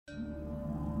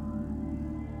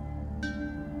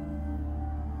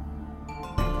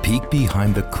peek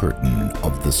behind the curtain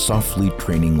of the Softly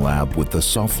Training Lab with the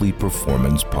Softly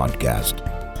Performance Podcast.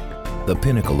 The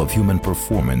pinnacle of human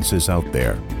performance is out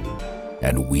there,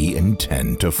 and we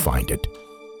intend to find it.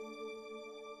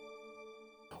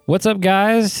 What's up,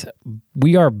 guys?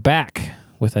 We are back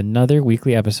with another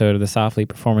weekly episode of the Softly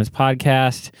Performance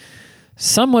Podcast.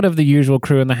 Somewhat of the usual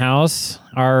crew in the house.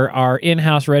 Our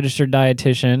in-house registered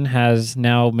dietitian has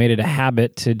now made it a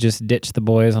habit to just ditch the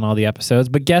boys on all the episodes.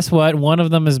 But guess what? One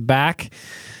of them is back.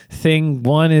 Thing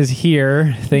one is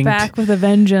here. Back with a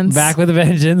vengeance. Back with a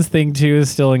vengeance. Thing two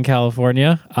is still in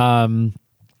California.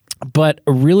 But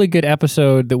a really good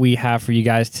episode that we have for you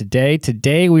guys today.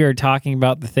 Today we are talking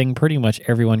about the thing pretty much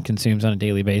everyone consumes on a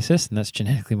daily basis, and that's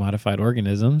genetically modified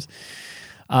organisms.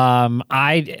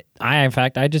 I in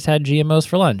fact just had GMOs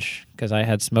for lunch because I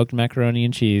had smoked macaroni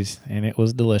and cheese, and it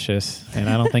was delicious, and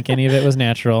I don't think any of it was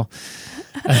natural.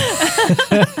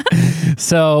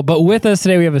 But with us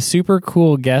today, we have a super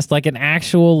cool guest, like an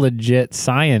actual legit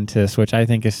scientist, which I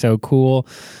think is so cool.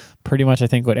 Pretty much, I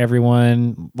think what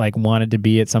everyone wanted to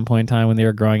be at some point in time when they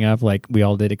were growing up. Like, we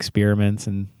all did experiments,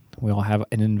 and we all have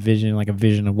a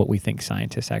vision of what we think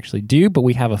scientists actually do. But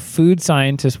we have a food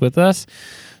scientist with us.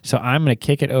 So I'm going to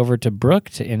kick it over to Brooke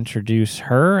to introduce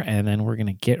her, and then we're going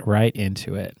to get right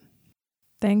into it.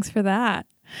 Thanks for that.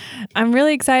 I'm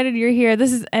really excited you're here.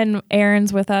 And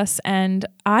Aaron's with us, and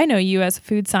I know you as a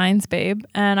food science babe,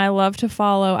 and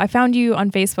I found you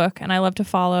on Facebook, and I love to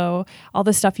follow all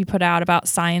the stuff you put out about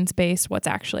science-based, what's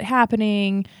actually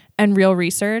happening, and real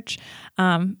research.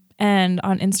 And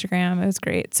on Instagram, it was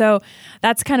great. So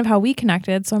that's kind of how we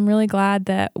connected. So I'm really glad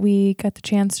that we got the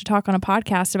chance to talk on a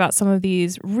podcast about some of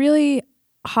these really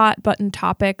hot button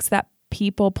topics that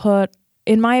people put,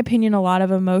 in my opinion, a lot of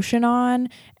emotion on,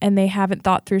 and they haven't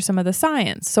thought through some of the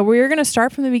science. So we're going to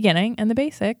start from the beginning and the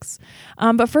basics.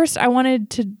 But first, I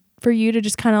wanted for you to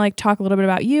just kind of talk a little bit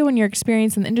about you and your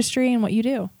experience in the industry and what you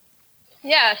do.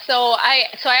 Yeah, so I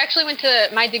actually went to,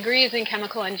 my degree is in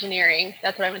chemical engineering.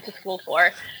 That's what I went to school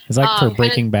for. It's for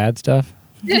Breaking Bad stuff?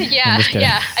 Yeah.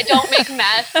 I don't make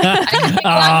meth. I can make a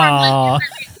lot more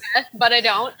meth, but I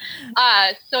don't.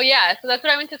 So that's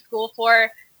what I went to school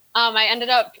for. I ended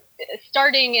up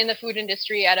starting in the food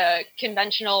industry at a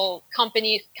conventional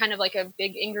company, kind of like a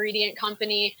big ingredient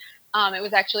company. It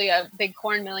was actually a big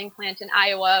corn milling plant in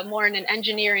Iowa, more in an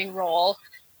engineering role.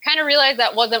 Kind of realized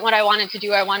that wasn't what I wanted to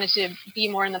do. I wanted to be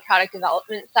more in the product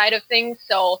development side of things.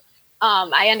 So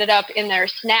I ended up in their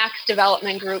snacks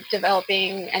development group,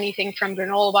 developing anything from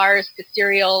granola bars to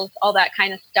cereals, all that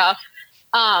kind of stuff.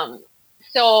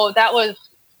 So that was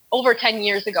over 10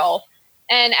 years ago.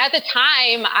 And at the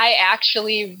time, I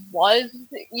actually was,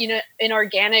 an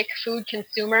organic food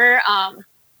consumer.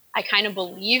 I kind of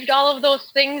believed all of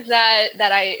those things that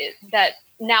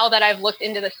now that I've looked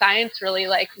into the science, really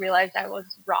realized I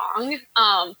was wrong.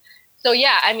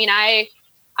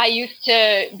 I used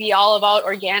to be all about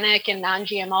organic and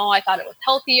non-GMO. I thought it was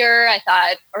healthier. I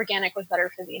thought organic was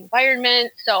better for the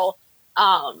environment. So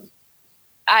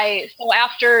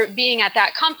after being at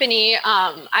that company,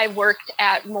 I worked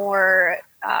at more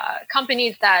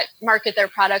companies that market their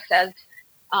products as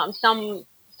some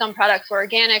products were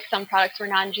organic, some products were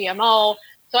non-GMO.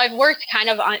 So I've worked kind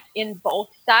of in both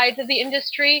sides of the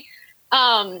industry.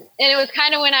 And it was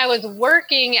kind of when I was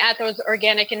working at those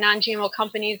organic and non-GMO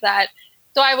companies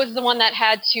so I was the one that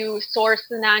had to source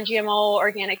the non-GMO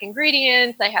organic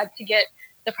ingredients. I had to get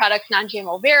the products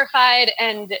non-GMO verified.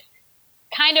 And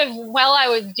kind of while I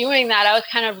was doing that, I was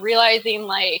kind of realizing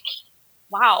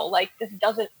wow, this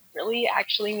doesn't really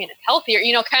actually mean it's healthier,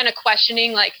 kind of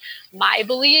questioning my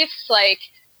beliefs,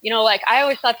 I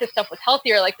always thought this stuff was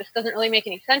healthier. This doesn't really make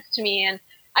any sense to me. And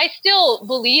I still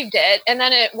believed it. And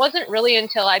then it wasn't really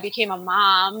until I became a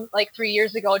mom, 3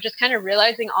 years ago, just kind of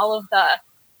realizing all of the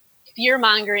fear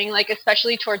mongering,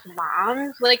 especially towards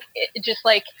moms,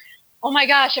 oh my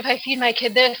gosh, if I feed my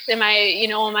kid this, am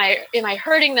I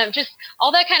hurting them? Just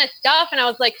all that kind of stuff. And I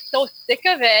was so sick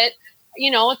of it.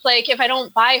 It's if I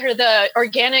don't buy her the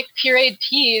organic pureed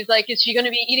peas, is she going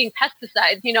to be eating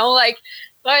pesticides?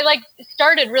 So I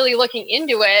started really looking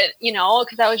into it,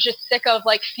 because I was just sick of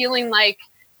feeling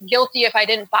guilty if I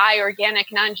didn't buy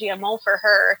organic non-GMO for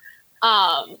her.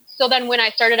 So then when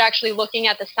I started actually looking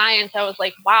at the science, I was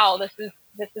wow, this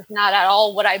is not at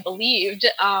all what I believed.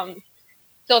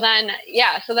 So then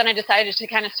I decided to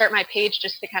kind of start my page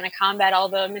just to kind of combat all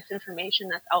the misinformation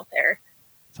that's out there.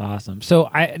 That's awesome. So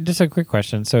just a quick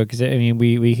question. So, because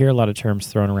we hear a lot of terms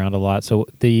thrown around a lot. So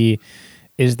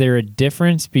is there a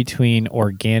difference between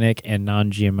organic and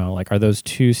non-GMO? Like, are those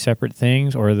two separate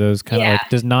things, or are those kind of like,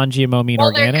 does non-GMO mean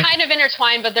organic? They're kind of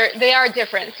intertwined, but they are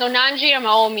different. So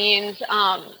non-GMO means,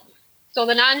 so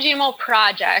the non-GMO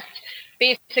project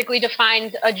basically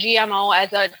defines a GMO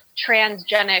as a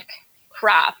transgenic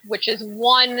crop, which is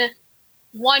one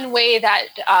way that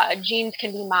genes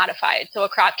can be modified. So a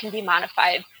crop can be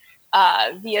modified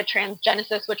via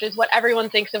transgenesis, which is what everyone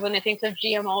thinks of when they think of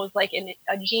GMOs, like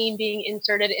a gene being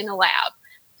inserted in a lab.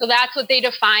 So that's what they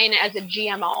define as a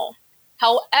GMO.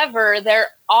 However, there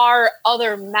are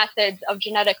other methods of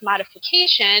genetic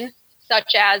modification,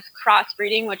 such as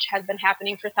crossbreeding, which has been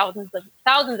happening for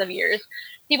thousands of years.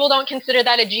 People don't consider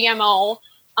that a GMO.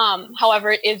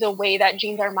 However, it is a way that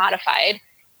genes are modified.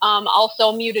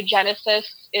 Also, mutagenesis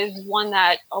is one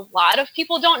that a lot of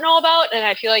people don't know about, and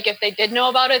I feel like if they did know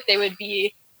about it, they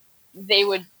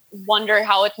would wonder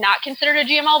how it's not considered a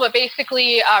GMO. But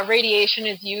basically, radiation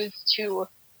is used to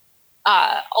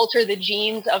alter the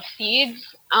genes of seeds.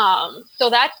 So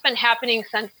that's been happening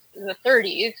since the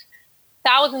 30s.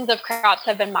 Thousands of crops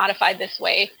have been modified this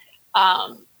way.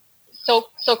 So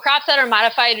crops that are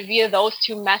modified via those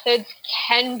two methods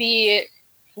can be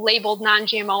labeled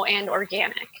non-GMO and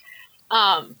organic.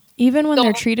 Even when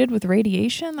they're treated with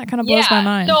radiation? That kind of blows my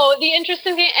mind. So the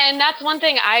interesting thing, and that's one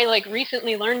thing I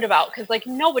recently learned about, because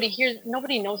nobody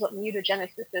knows what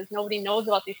mutagenesis is. Nobody knows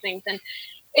about these things. And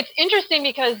it's interesting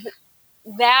because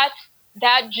that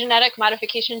genetic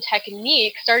modification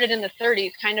technique started in the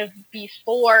 30s, kind of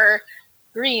before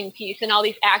Greenpeace and all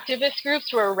these activist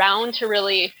groups were around to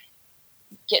really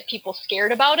get people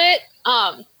scared about it.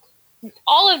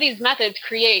 All of these methods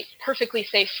create perfectly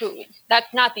safe foods.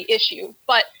 That's not the issue,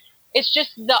 but it's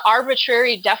just the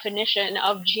arbitrary definition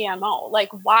of GMO. Like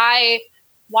why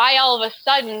all of a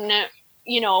sudden,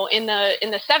 in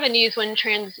the 70s when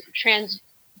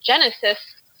transgenesis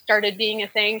started being a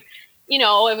thing,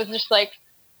 it was just like,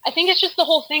 I think it's just the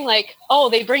whole thing, like, oh,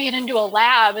 they bring it into a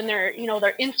lab and they're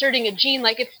inserting a gene.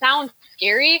 Like, it sounds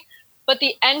scary, but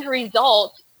the end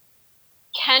result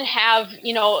can have,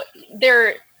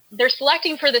 they're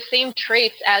selecting for the same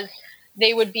traits as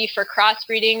they would be for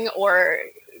crossbreeding or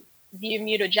via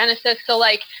mutagenesis. So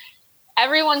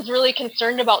everyone's really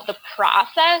concerned about the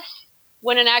process,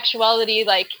 when in actuality,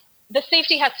 the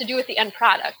safety has to do with the end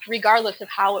product, regardless of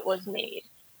how it was made.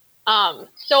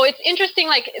 So it's interesting,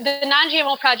 the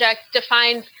non-GMO project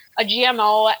defines a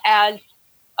GMO as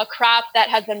a crop that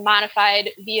has been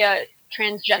modified via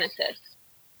transgenesis.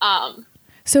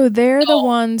 So they're the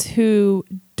ones who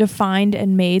defined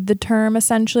and made the term,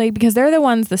 essentially, because they're the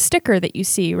ones, the sticker that you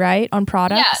see, right, on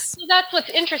products? Yeah, so that's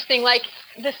what's interesting.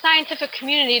 The scientific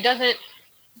community doesn't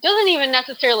even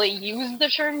necessarily use the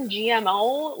term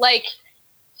GMO.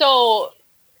 So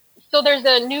there's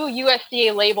a new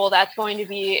USDA label that's going to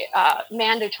be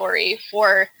mandatory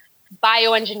for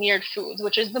bioengineered foods,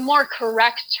 which is the more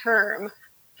correct term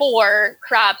for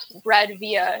crops bred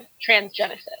via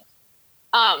transgenesis.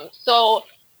 So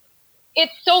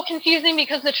it's so confusing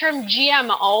because the term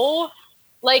GMO,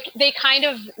 they kind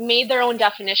of made their own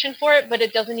definition for it, but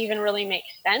it doesn't even really make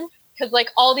sense, because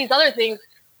all these other things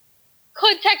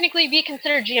could technically be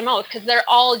considered GMOs because they're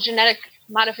all genetic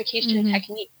modification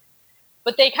techniques.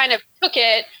 But they kind of took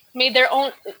it, made their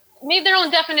own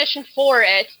definition for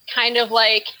it, kind of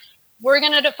we're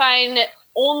going to define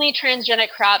only transgenic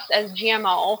crops as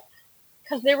GMO,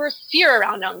 because there was fear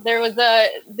around them. There was a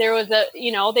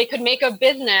they could make a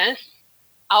business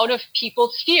out of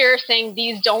people's fear, saying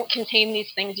these don't contain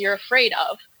these things you're afraid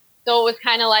of. So it was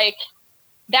kind of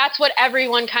that's what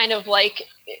everyone kind of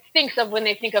thinks of when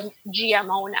they think of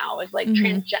GMO now, is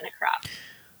transgenic crops.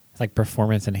 It's like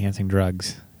performance enhancing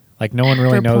drugs. No one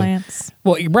really knows. Plants.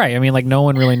 Well, right. I mean, no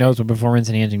one really knows what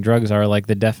performance-enhancing drugs are.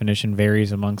 The definition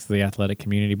varies amongst the athletic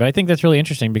community. But I think that's really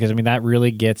interesting because, that really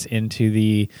gets into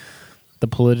the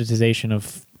politicization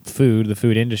of food, the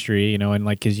food industry, and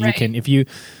because you can,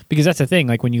 because that's the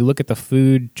thing, when you look at the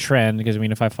food trend, because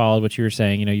if I followed what you were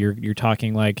saying, you're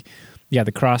talking the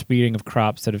crossbreeding of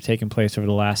crops that have taken place over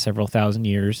the last several thousand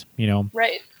years,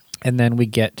 Right. And then we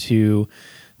get to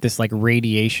this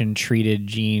radiation treated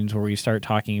genes where we start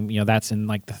talking, that's in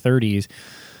the 30s.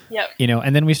 Yep.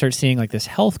 And then we start seeing this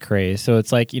health craze. So it's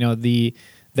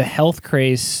the health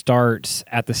craze starts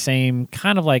at the same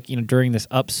kind of during this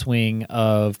upswing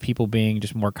of people being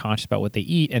just more conscious about what they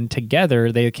eat, and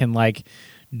together they can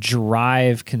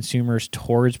drive consumers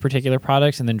towards particular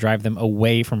products and then drive them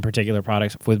away from particular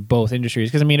products with both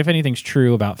industries. Because if anything's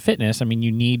true about fitness,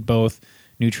 you need both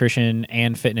nutrition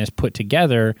and fitness put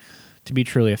together to be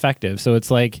truly effective. So it's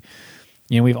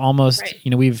we've almost,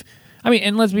 I mean,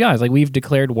 and let's be honest, like we've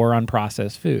declared war on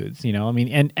processed foods, you know, I mean,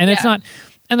 and it's not,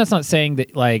 and that's not saying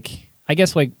that like, I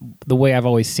guess like the way I've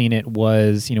always seen it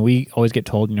was, you know, we always get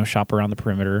told, you know, shop around the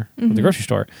perimeter of the grocery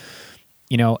store,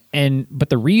 you know, but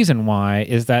the reason why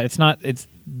is that it's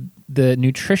the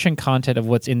nutrition content of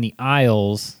what's in the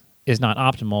aisles is not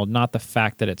optimal, not the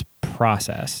fact that it's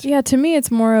processed. Yeah, to me,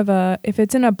 it's more of if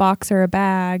it's in a box or a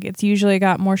bag, it's usually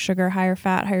got more sugar, higher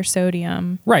fat, higher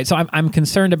sodium. Right. So I'm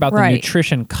concerned about the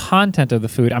nutrition content of the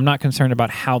food. I'm not concerned about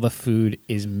how the food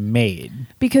is made.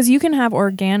 Because you can have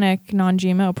organic,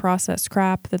 non-GMO processed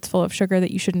crap that's full of sugar that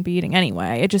you shouldn't be eating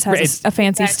anyway. It just has a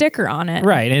fancy sticker on it.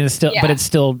 Right. And it's still, but it's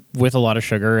still with a lot of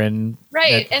sugar and.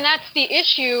 Right. And that's the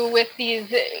issue with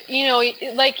these, you know,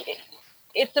 like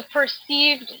it's a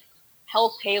perceived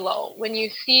health halo. When you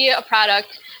see a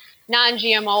product,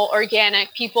 non-GMO,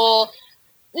 organic, people,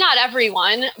 not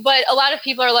everyone, but a lot of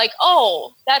people are like,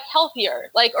 oh, that's healthier.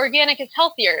 Like organic is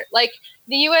healthier. Like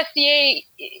the USDA,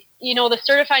 you know, the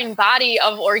certifying body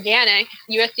of organic,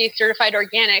 USDA certified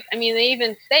organic. I mean, they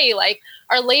even say like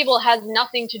our label has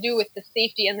nothing to do with the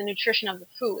safety and the nutrition of the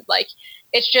food. Like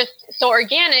it's just, so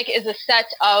organic is a set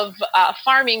of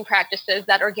farming practices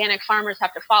that organic farmers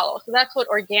have to follow. So that's what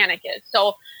organic is.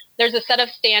 So there's a set of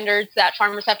standards that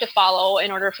farmers have to follow in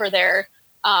order for their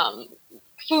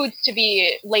foods to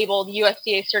be labeled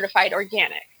USDA certified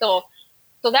organic. So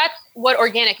that's what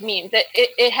organic means.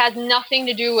 It has nothing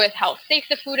to do with how safe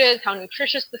the food is, how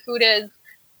nutritious the food is.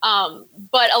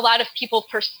 But a lot of people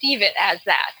perceive it as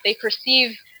that. They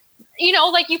perceive, you know,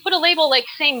 like you put a label like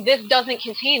saying this doesn't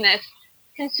contain this.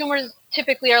 Consumers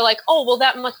typically are like, oh, well,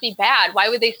 that must be bad. Why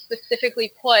would they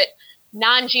specifically put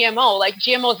non-GMO? Like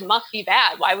GMOs must be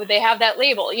bad. Why would they have that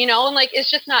label? You know, and like it's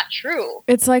just not true.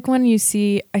 It's like when you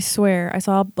see, I swear, I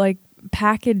saw like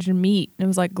packaged meat and it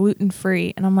was like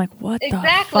gluten-free and I'm like, what the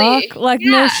fuck? Like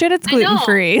no shit, it's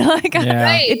gluten-free. Like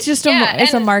it's just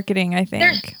it's a marketing, I think.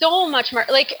 There's so much more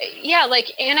like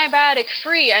antibiotic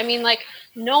free. I mean, like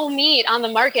no meat on the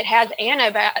market has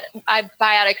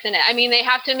antibiotics in it. I mean, they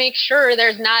have to make sure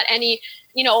there's not any,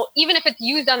 you know, even if it's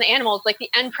used on the animals, like the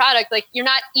end product, like you're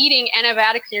not eating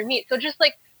antibiotics in your meat. So just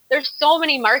like there's so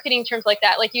many marketing terms like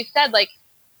that. Like you said, like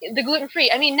the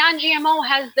gluten-free. I mean, non-GMO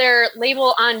has their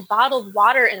label on bottled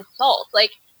water and salt.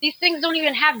 Like these things don't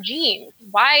even have genes.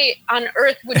 Why on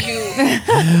earth would you?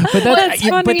 But that's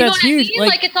huge. I mean?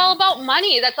 Like it's all about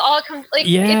money. That's all it comes. Like it's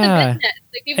a business.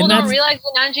 Like people don't realize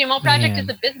the non-GMO project is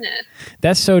a business.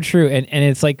 That's so true. And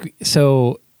it's like,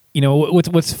 so, you know,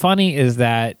 what's funny is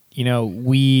that, you know,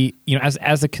 we, you know,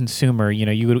 as a consumer, you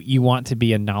know, you want to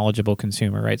be a knowledgeable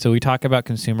consumer, right? So we talk about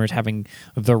consumers having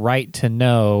the right to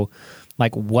know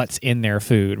like what's in their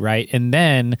food, right? And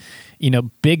then, you know,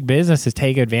 big businesses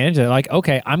take advantage of it. Like,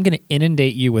 okay, I'm going to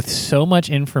inundate you with so much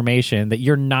information that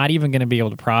you're not even going to be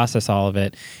able to process all of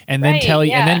it, and then tell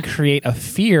you, and then create a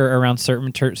fear around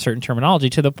certain terminology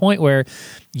to the point where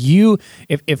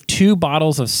if 2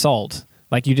 bottles of salt,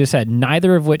 like you just said,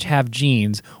 neither of which have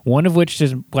genes, one of which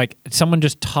is like someone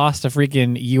just tossed a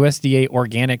freaking USDA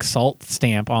organic salt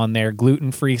stamp on their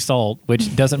gluten-free salt,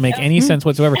 which doesn't make any sense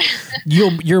whatsoever.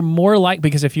 You're more like,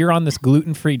 because if you're on this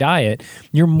gluten-free diet,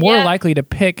 you're more likely to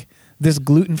pick this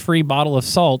gluten-free bottle of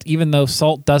salt, even though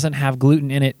salt doesn't have gluten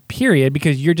in it, period,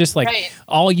 because you're just like,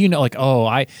 all you know, like, oh,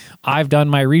 I've done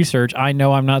my research. I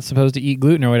know I'm not supposed to eat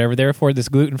gluten or whatever. Therefore, this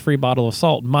gluten-free bottle of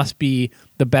salt must be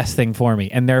the best thing for me.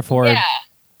 And therefore,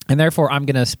 I'm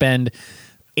going to spend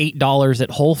 $8 at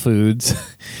Whole Foods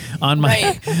on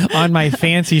my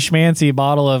fancy schmancy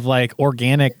bottle of like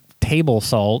organic table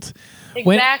salt.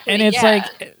 Exactly. And it's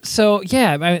like, so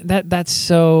I mean, that's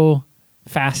so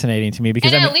fascinating to me,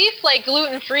 because at least like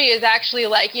gluten-free is actually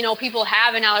like, you know, people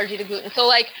have an allergy to gluten. So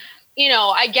like, you know,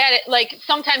 I get it. Like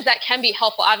sometimes that can be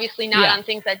helpful, obviously not on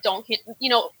things that don't, you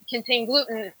know, contain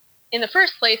gluten in the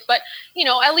first place, but you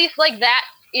know, at least like that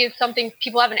is something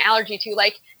people have an allergy to.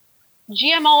 Like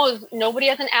GMOs, nobody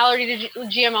has an allergy to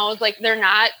GMOs. Like they're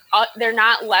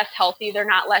not less healthy. They're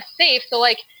not less safe. So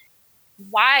like,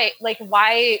 why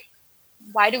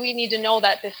do we need to know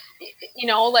that this, you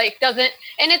know, like doesn't,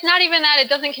 and it's not even that it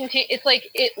doesn't contain, it's like,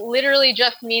 it literally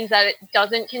just means that it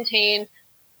doesn't contain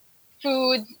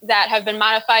foods that have been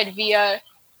modified via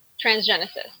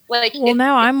transgenesis. Like, well,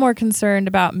 now I'm more concerned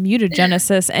about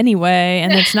mutagenesis anyway,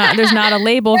 and there's not a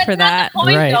label for that.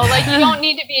 Point, right. Though. Like you don't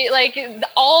need to be like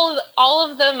all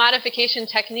of the modification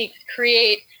techniques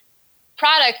create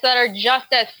products that are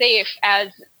just as safe as,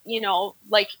 you know,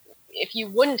 like if you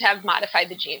wouldn't have modified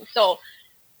the genes. So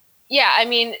yeah, I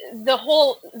mean, the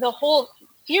whole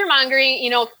fear mongering, you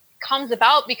know, comes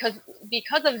about because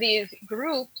of these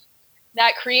groups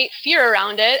that create fear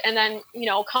around it. And then,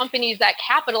 companies that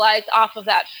capitalize off of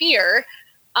that fear.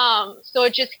 So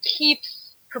it just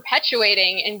keeps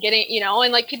perpetuating and getting,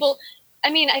 and like people,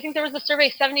 I think there was a survey,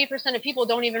 70% of people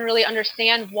don't even really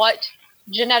understand what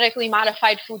genetically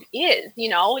modified food is,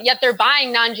 yet they're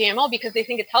buying non-GMO because they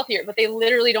think it's healthier, but they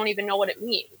literally don't even know what it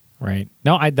means. Right.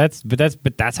 No,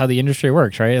 that's how the industry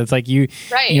works, right? It's like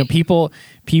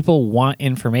people want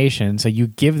information, so you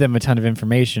give them a ton of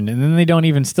information, and then they don't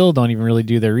even really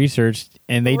do their research,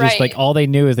 and they just like all they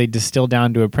knew is they distill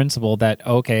down to a principle that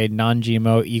okay,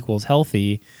 non-GMO equals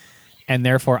healthy, and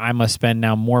therefore I must spend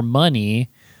now more money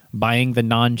buying the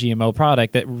non-GMO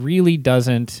product that really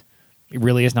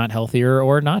is not healthier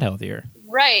or not healthier.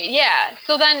 Right. Yeah.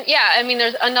 So then,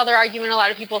 there's another argument. A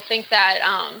lot of people think that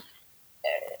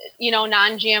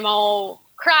non-GMO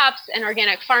crops and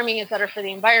organic farming is better for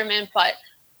the environment, but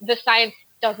the science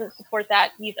doesn't support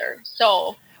that either.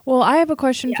 So, well, I have a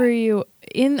question for you.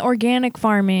 In organic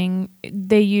farming,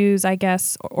 they use, I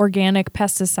guess, organic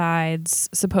pesticides,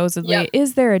 supposedly. Yep.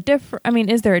 Is there a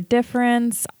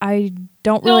difference? I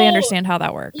don't really understand how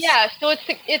that works. Yeah, so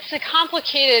it's a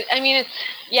complicated,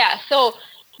 so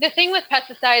the thing with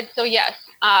pesticides,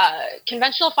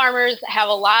 conventional farmers have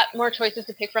a lot more choices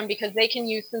to pick from because they can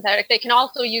use synthetic. They can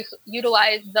also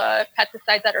utilize the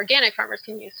pesticides that organic farmers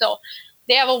can use. So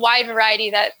they have a wide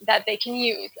variety that they can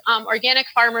use. Organic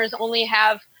farmers only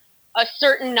have a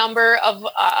certain number of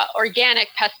organic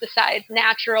pesticides,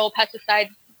 natural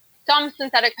pesticides. Some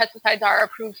synthetic pesticides are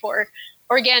approved for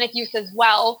organic use as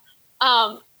well.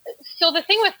 So the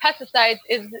thing with pesticides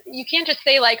is you can't just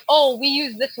say like, oh, we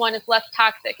use this one, it's less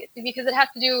toxic. Because it has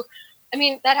to do,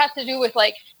 that has to do with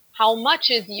like how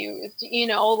much is used,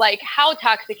 like how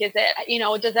toxic is it?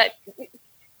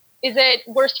 Is it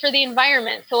worse for the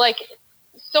environment? So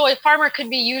a farmer could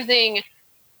be using,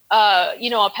 a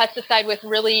pesticide with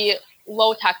really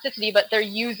low toxicity, but they're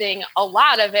using a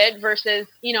lot of it versus,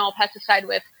 a pesticide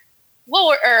with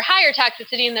lower or higher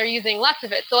toxicity and they're using less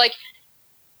of it. So like,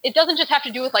 it doesn't just have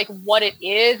to do with like what it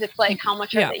is. It's like how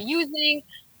much are they using,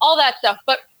 all that stuff.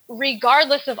 But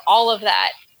regardless of all of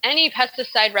that, any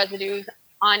pesticide residues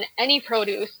on any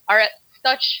produce are at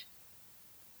such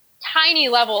tiny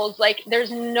levels. Like there's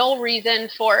no reason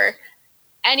for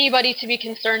anybody to be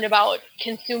concerned about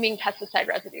consuming pesticide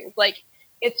residues. Like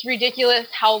it's ridiculous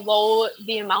how low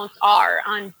the amounts are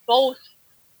on both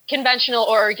conventional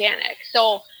or organic.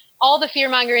 So all the fear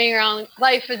mongering around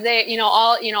glyphosate,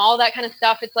 all that kind of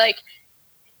stuff. It's like,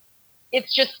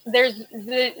 it's just,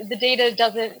 the data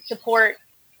doesn't support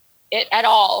it at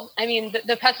all.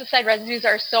 The pesticide residues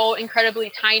are so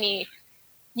incredibly tiny.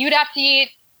 You'd have to eat,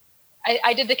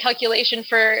 I did the calculation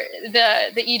for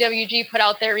the EWG put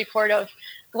out their report of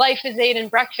glyphosate in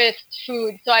breakfast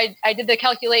food. So I did the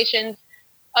calculations.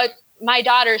 My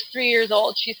daughter's 3 years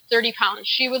old. She's 30 pounds.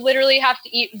 She would literally have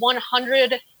to eat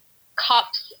 100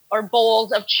 cups or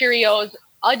bowls of Cheerios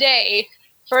a day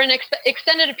for an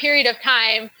extended period of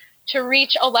time to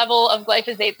reach a level of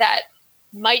glyphosate that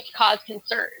might cause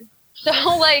concern. So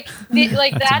that's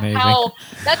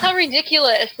how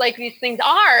ridiculous like these things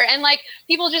are. And like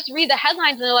people just read the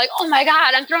headlines and they're like, oh my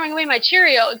God, I'm throwing away my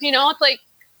Cheerios. It's like,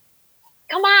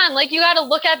 come on, like you got to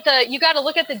look at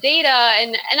the data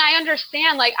and I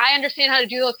understand how to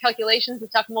do those calculations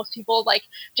and stuff. Most people like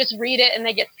just read it and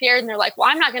they get scared and they're like, well,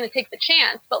 I'm not going to take the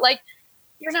chance, but like,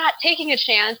 you're not taking a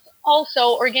chance.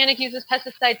 Also, organic uses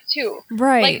pesticides too.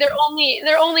 Right. Like they're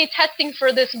only testing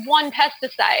for this one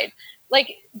pesticide.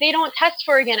 Like they don't test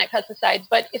for organic pesticides,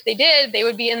 but if they did, they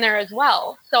would be in there as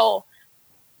well. So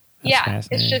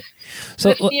it's just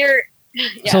the fear.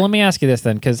 Yeah. So let me ask you this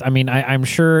then, because I'm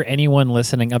sure anyone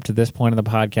listening up to this point of the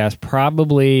podcast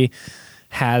probably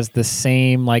has the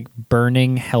same like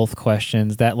burning health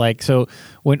questions that like, so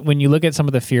when you look at some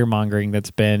of the fear mongering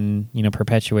that's been,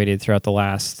 perpetuated throughout the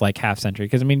last like half century,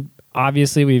 because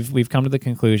obviously we've come to the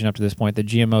conclusion up to this point that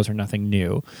GMOs are nothing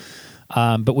new.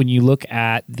 But when you look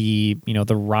at the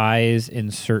rise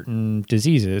in certain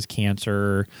diseases,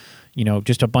 cancer,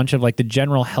 just a bunch of like the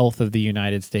general health of the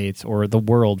United States or the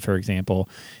world, for example,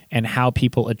 and how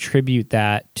people attribute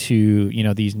that to,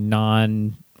 these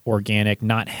non-organic,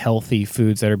 not healthy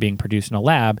foods that are being produced in a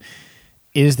lab.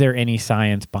 Is there any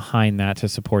science behind that to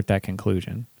support that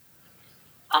conclusion?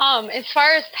 As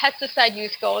far as pesticide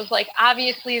use goes, like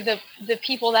obviously the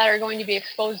people that are going to be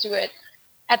exposed to it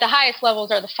at the highest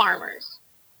levels are the farmers.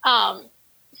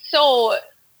 So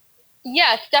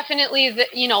yes, definitely, that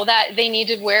they need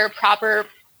to wear proper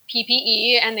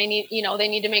PPE and they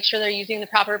need to make sure they're using the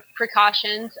proper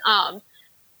precautions.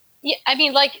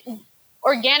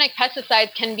 organic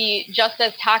pesticides can be just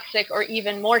as toxic or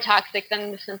even more toxic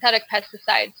than the synthetic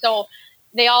pesticides. So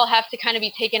they all have to kind of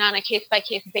be taken on a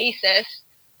case-by-case basis.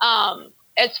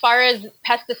 As far as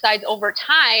pesticides over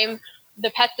time,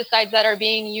 the pesticides that are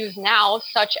being used now,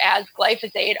 such as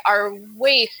glyphosate, are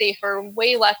way safer,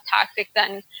 way less toxic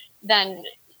than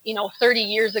 30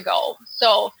 years ago.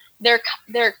 So they're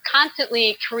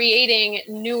constantly creating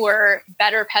newer,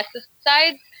 better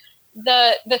pesticides.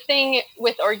 The thing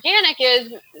with organic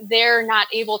is they're not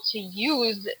able to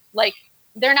use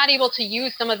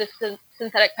some of the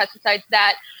synthetic pesticides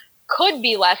that could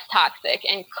be less toxic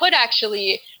and could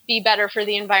actually be better for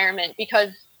the environment, because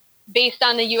based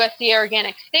on the USDA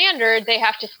organic standard, they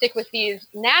have to stick with these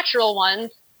natural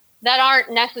ones that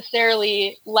aren't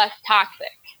necessarily less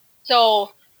toxic.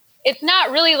 So it's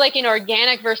not really like an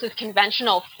organic versus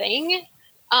conventional thing.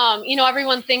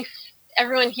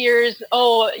 Everyone hears,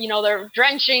 they're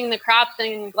drenching the crops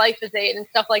in glyphosate and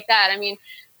stuff like that. I mean,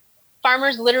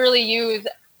 farmers literally use,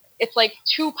 it's like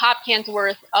 2 pop cans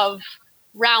worth of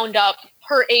Roundup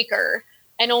per acre,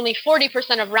 and only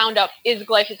 40% of Roundup is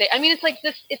glyphosate. I mean, it's like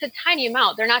this, it's a tiny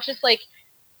amount. They're not just like,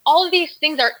 all of these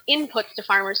things are inputs to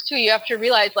farmers too. You have to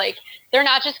realize, like, they're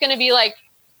not just going to be like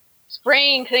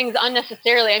spraying things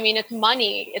unnecessarily. I mean, it's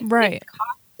money. It's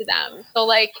cost to them. So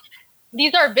like,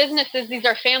 these are businesses, these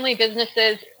are family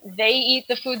businesses. They eat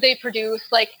the food they produce.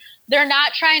 Like, they're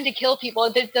not trying to kill people.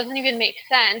 It doesn't even make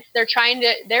sense. They're trying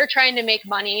to make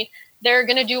money. They're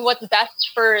going to do what's best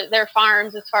for their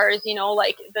farms as far as,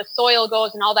 like the soil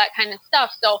goes and all that kind of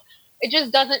stuff. So it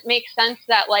just doesn't make sense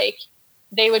that like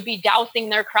they would be dousing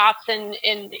their crops in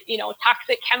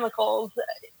toxic chemicals,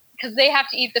 because they have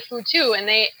to eat the food too. And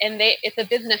it's a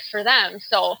business for them.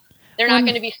 So they're not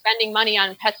going to be spending money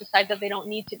on pesticides that they don't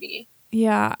need to be.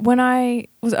 Yeah. When I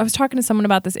was talking to someone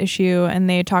about this issue, and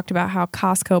they talked about how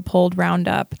Costco pulled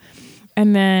Roundup.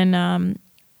 And then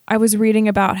I was reading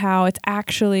about how it's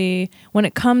actually, when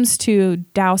it comes to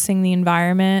dousing the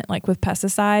environment, like with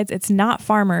pesticides, it's not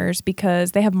farmers,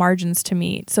 because they have margins to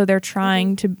meet. So they're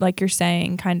trying to, like you're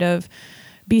saying, kind of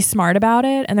be smart about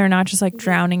it, and they're not just like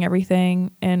drowning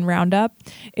everything in Roundup.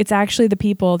 It's actually the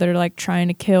people that are like trying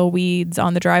to kill weeds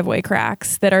on the driveway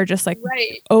cracks that are just like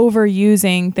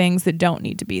overusing things that don't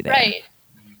need to be there. Right.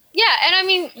 Yeah. And I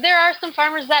mean, there are some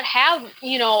farmers that have,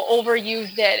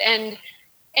 overused it, and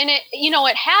it,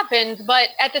 it happens, but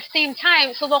at the same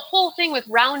time, so the whole thing with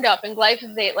Roundup and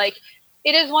glyphosate, like,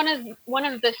 it is one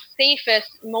of the safest,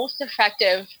 most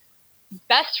effective,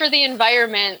 best for the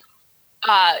environment,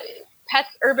 pest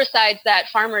herbicides that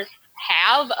farmers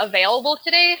have available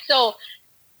today. So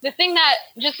the thing that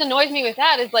just annoys me with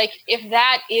that is, like, if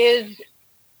that is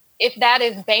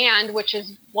banned, which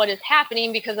is what is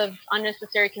happening because of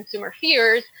unnecessary consumer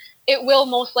fears, it will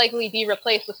most likely be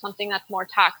replaced with something that's more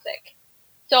toxic.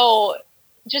 So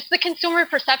just the consumer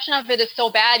perception of it is so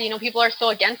bad. People are so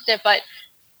against it, but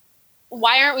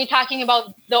why aren't we talking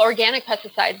about the organic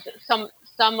pesticides,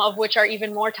 some of which are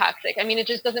even more toxic? I mean, it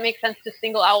just doesn't make sense to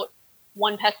single out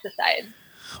one pesticide.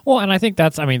 Well, and I think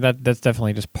that's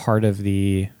definitely just part of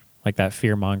the, like, that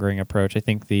fear-mongering approach. I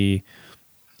think the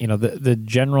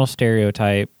general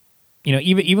stereotype,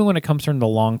 even when it comes from the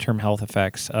long-term health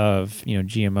effects of,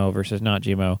 GMO versus not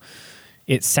GMO,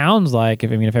 it sounds like,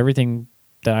 if everything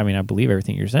that, I believe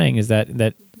everything you're saying is that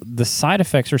the side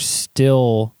effects are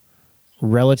still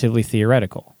relatively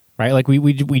theoretical, right? Like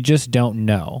we just don't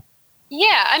know.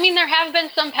 Yeah, I mean, there have been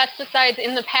some pesticides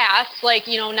in the past, like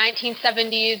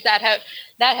 1970s, that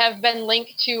have been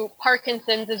linked to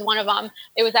Parkinson's is one of them.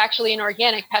 It was actually an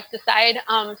organic pesticide,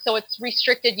 so it's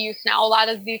restricted use now. A lot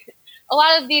of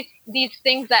these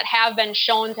things that have been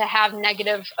shown to have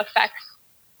negative effects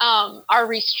are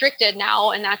restricted now,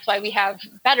 and that's why we have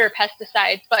better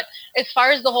pesticides. But as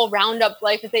far as the whole Roundup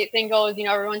glyphosate thing goes,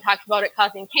 everyone talks about it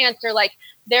causing cancer. Like,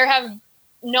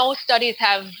 no studies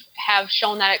have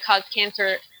shown that it caused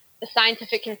cancer. The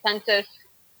scientific consensus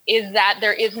is that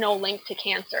there is no link to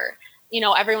cancer.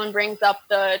 Everyone brings up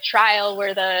the trial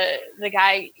where the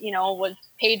guy, was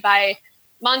paid by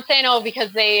Monsanto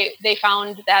because they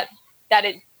found that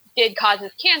it did cause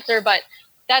his cancer, but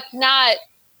that's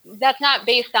not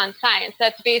based on science.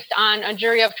 That's based on a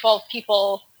jury of 12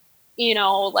 people,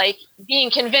 like, being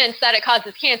convinced that it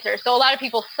causes cancer. So a lot of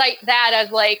people cite that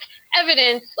as like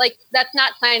evidence. Like, that's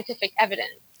not scientific evidence.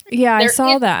 Yeah, I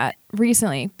saw that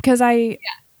recently, because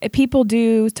people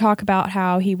do talk about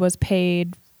how he was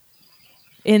paid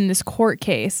in this court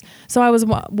case. So I was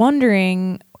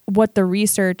wondering what the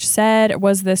research said.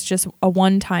 Was this just a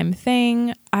one-time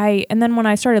thing? And then when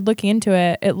I started looking into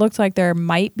it, it looked like there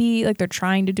might be, like, they're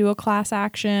trying to do a class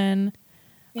action.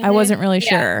 I wasn't really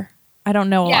sure. I don't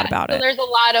know a lot about so it. There's a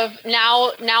lot of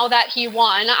now that he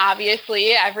won,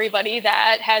 obviously everybody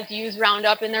that has used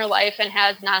Roundup in their life and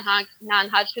has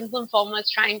non-Hodgkin's lymphoma is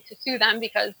trying to sue them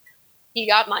because he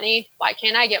got money. Why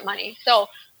can't I get money? So,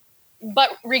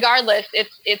 but regardless,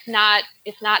 it's not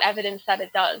evidence that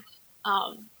it does.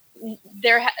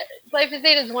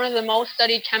 Glyphosate is one of the most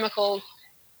studied chemicals.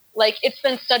 Like, it's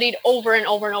been studied over and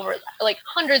over and over. Like,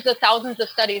 hundreds of thousands of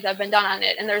studies have been done on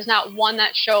it, and there's not one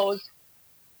that shows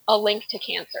a link to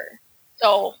cancer.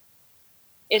 So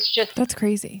it's just, that's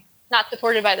crazy. Not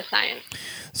supported by the science.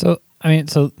 So, I mean,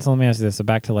 so let me ask you this. So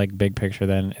back to like big picture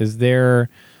then,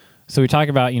 so we talk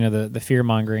about, the fear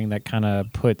mongering that kind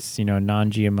of puts,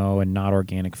 non-GMO and not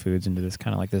organic foods into this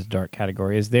kind of like this dark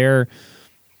category. Is there,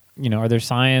 are there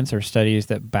science or studies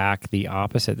that back the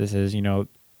opposite? This is,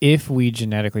 if we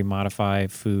genetically modify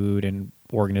food and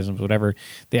organisms, whatever,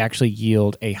 they actually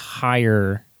yield a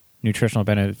higher nutritional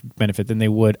benefit than they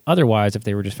would otherwise if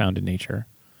they were just found in nature.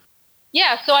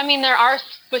 Yeah, so I mean, there are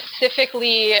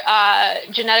specifically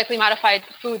genetically modified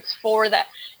foods for that.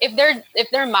 If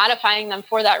they're modifying them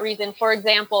for that reason, for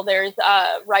example, there's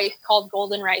rice called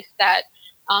golden rice that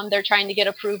they're trying to get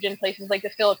approved in places like the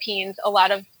Philippines. A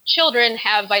lot of children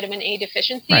have vitamin A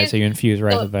deficiencies. Right, so you infuse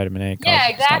rice with vitamin A. Yeah,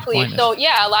 exactly. So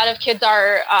yeah, a lot of kids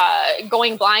are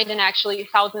going blind, and actually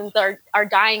thousands are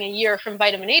dying a year from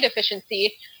vitamin A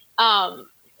deficiency.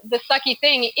 The sucky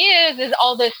thing is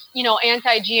all this,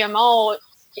 anti-GMO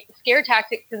scare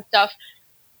tactics and stuff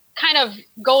kind of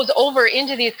goes over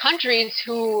into these countries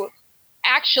who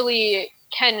actually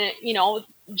can,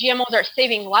 GMOs are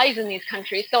saving lives in these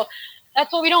countries. So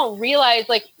that's what we don't realize.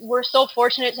 Like, we're so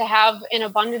fortunate to have an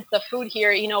abundance of food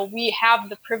here. We have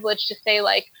the privilege to say,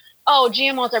 like, oh,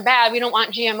 GMOs are bad, we don't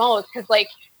want GMOs, because, like,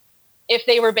 if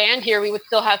they were banned here, we would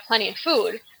still have plenty of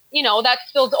food. That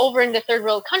spills over into third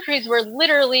world countries where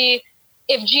literally,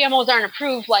 if GMOs aren't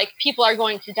approved, like, people are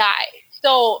going to die.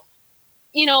 So,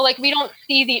 like, we don't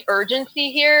see the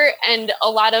urgency here, and a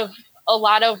lot of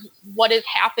what is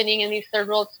happening in these third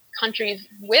world countries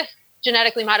with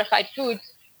genetically modified foods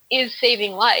is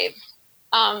saving lives.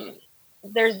 So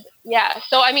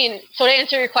I mean, so to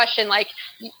answer your question, like,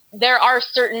 there are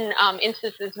certain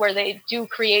instances where they do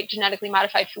create genetically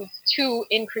modified foods to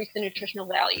increase the nutritional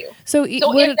value. So if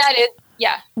that is,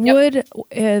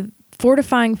 would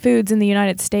fortifying foods in the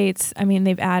United States, I mean,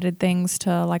 they've added things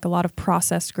to like a lot of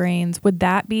processed grains. Would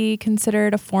that be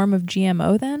considered a form of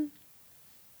GMO then?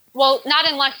 Well, not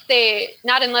unless they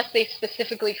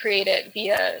specifically create it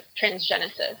via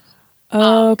transgenesis.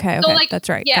 Okay, so like, that's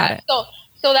right. Yeah, got it.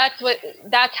 So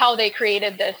that's how they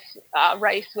created this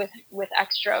rice with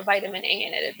extra vitamin A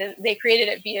in it. They created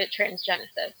it via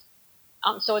transgenesis.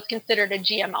 So it's considered a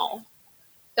GMO.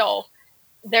 So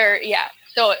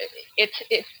so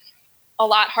it's a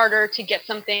lot harder to get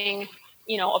something,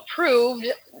 approved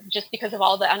just because of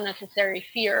all the unnecessary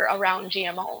fear around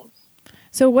GMOs.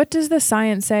 So what does the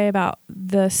science say about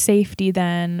the safety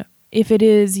then? If it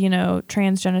is,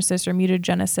 transgenesis or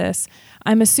mutagenesis,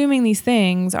 I'm assuming these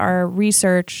things are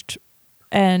researched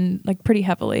and like pretty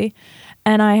heavily.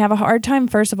 And I have a hard time,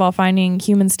 first of all, finding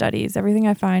human studies. Everything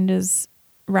I find is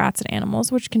rats and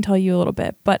animals, which can tell you a little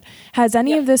bit. But has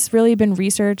any of this really been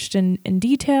researched in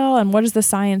detail? And what does the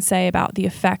science say about the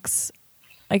effects,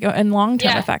 like, and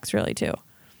long-term effects really too?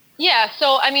 Yeah,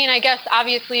 so I mean, I guess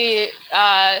obviously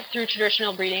through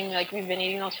traditional breeding, like, we've been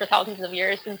eating those for thousands of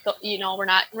years, and so we're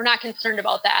not concerned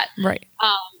about that. Right.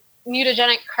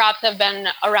 Mutagenic crops have been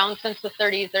around since the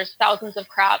 30s. There's thousands of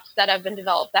crops that have been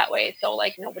developed that way, so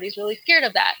like nobody's really scared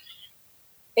of that.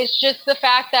 It's just the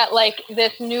fact that like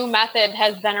this new method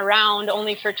has been around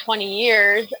only for 20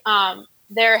 years.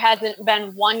 There hasn't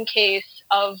been one case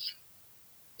of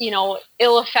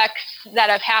ill effects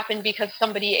that have happened because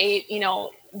somebody ate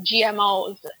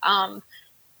GMOs,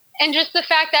 and just the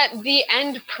fact that the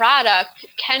end product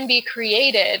can be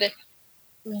created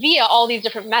via all these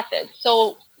different methods.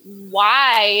 So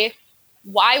why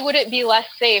would it be less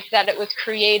safe that it was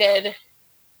created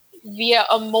via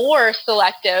a more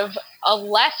selective, a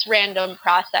less random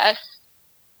process?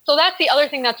 So that's the other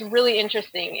thing that's really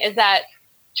interesting, is that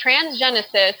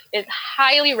transgenesis is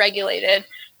highly regulated.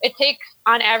 It takes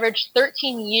on average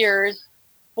 13 years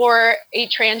for a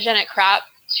transgenic crop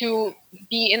to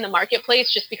be in the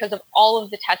marketplace just because of all of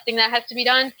the testing that has to be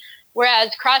done, whereas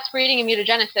crossbreeding and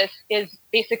mutagenesis is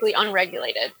basically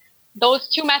unregulated. Those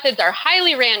two methods are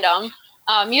highly random.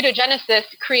 Mutagenesis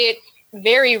creates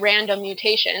very random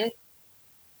mutations.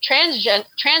 Transgenesis,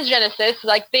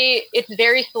 it's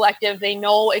very selective. They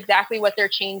know exactly what they're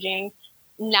changing.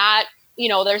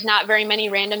 There's not very many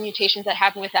random mutations that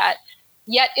happen with that.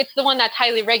 yet it's the one that's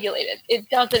highly regulated. It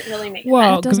doesn't really make sense.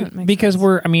 Well, It doesn't make because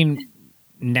sense.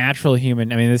 Natural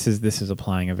human. I mean, this is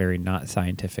applying a very not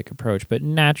scientific approach, but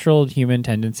natural human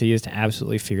tendency is to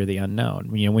absolutely fear the unknown.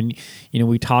 When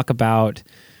we talk about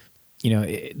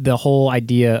the whole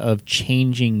idea of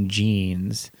changing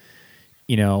genes,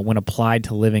 when applied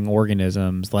to living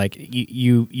organisms, like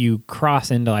you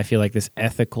cross into, I feel like, this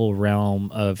ethical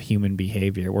realm of human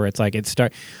behavior where it's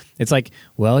like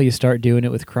well, you start doing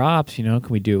it with crops. Can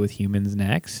we do it with humans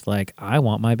next? Like, I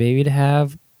want my baby to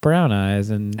have brown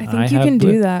eyes, and I think you can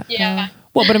do that. Yeah.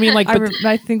 Well, but I mean, like,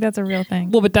 I think that's a real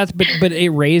thing. well, but it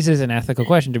raises an ethical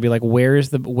question to be like, where is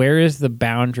the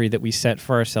boundary that we set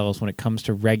for ourselves when it comes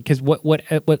to because what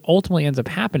ultimately ends up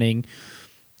happening,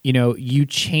 you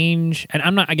change, and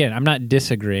I'm not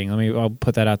disagreeing. I'll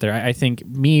put that out there. I think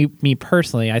me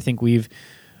personally, I think we've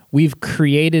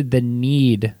created the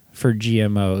need for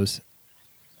GMOs,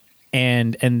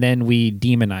 and then we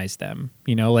demonize them.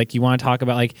 Like, you want to talk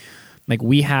about like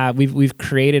we've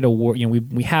created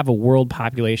we have a world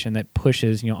population that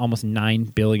pushes almost 9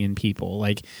 billion people.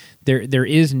 Like, there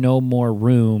is no more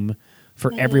room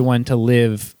for everyone to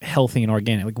live healthy and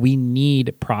organic. Like, we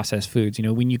need processed foods.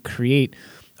 When you create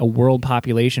a world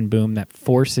population boom that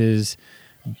forces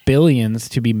billions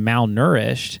to be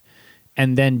malnourished,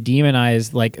 and then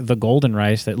demonize like the golden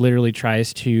rice that literally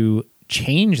tries to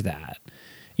change that.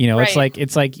 Right.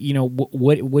 It's like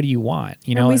what do you want?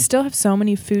 And we still have so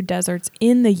many food deserts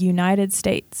in the United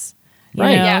States.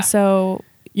 Right. Yeah. So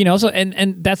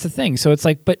and that's the thing. So it's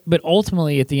like, but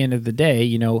ultimately at the end of the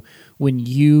day, when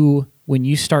you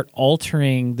start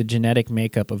altering the genetic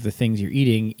makeup of the things you're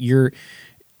eating,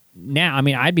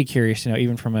 I'd be curious to know,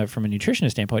 even from a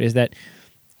nutritionist standpoint, is that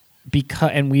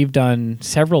and we've done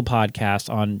several podcasts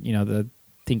on, I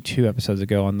think 2 episodes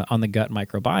ago on the gut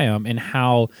microbiome and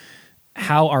how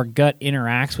our gut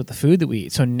interacts with the food that we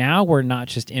eat. So now we're not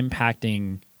just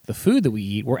impacting the food that we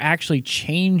eat, we're actually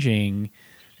changing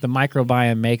the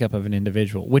microbiome makeup of an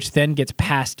individual, which then gets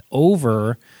passed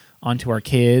over onto our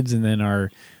kids, and then our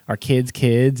kids'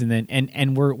 kids, and then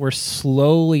and we're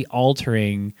slowly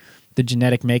altering the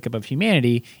genetic makeup of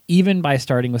humanity, even by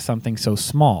starting with something so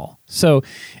small. So,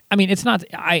 it's not,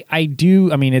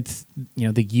 it's,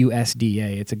 the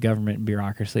USDA, it's a government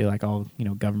bureaucracy, like all,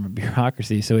 government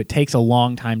bureaucracy. So it takes a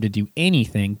long time to do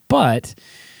anything, but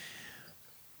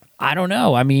I don't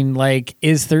know.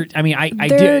 Is there,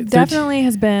 there definitely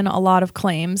has been a lot of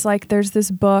claims. Like, there's this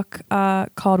book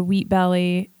called Wheat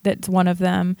Belly, that's one of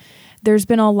them. There's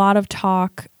been a lot of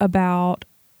talk about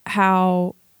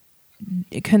how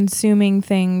consuming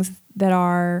things that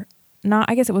are not,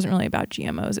 I guess it wasn't really about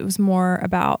GMOs. It was more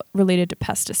about related to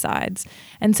pesticides.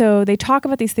 And so they talk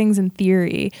about these things in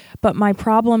theory, but my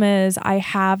problem is I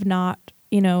have not,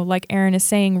 like Erin is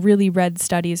saying, really read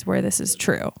studies where this is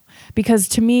true. Because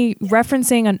to me,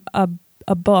 referencing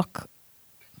a book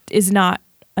is not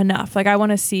enough. Like, I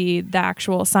want to see the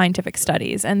actual scientific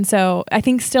studies. And so I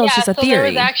think still it's just a theory. There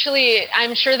was actually,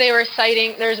 I'm sure they were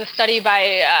citing, there's a study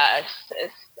by,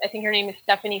 I think her name is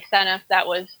Stephanie Seneff, that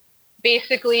was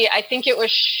basically, I think it was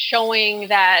showing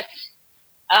that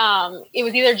it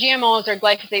was either GMOs or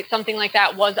glyphosate, something like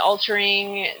that, was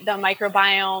altering the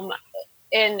microbiome.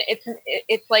 And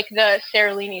it's like the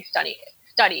Seralini study.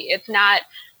 It's not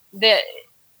that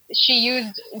she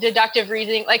used deductive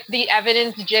reasoning, like the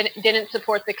evidence didn't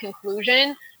support the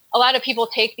conclusion. A lot of people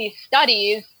take these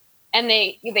studies and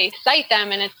they cite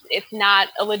them, and it's not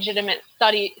a legitimate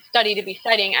study to be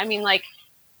citing.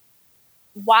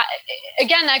 Why?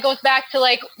 Again, that goes back to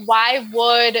like, why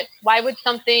would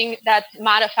something that's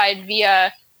modified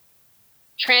via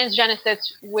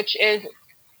transgenesis, which is,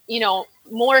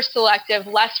 more selective,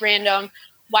 less random,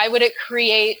 why would it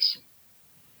create,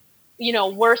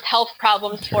 worse health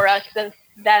problems for us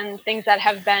than things that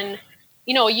have been,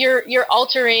 you're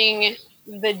altering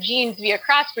the genes via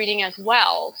crossbreeding as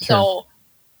well. Sure. So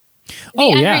the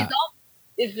end result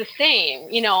is the same,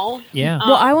 Yeah.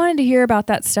 Well, I wanted to hear about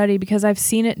that study because I've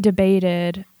seen it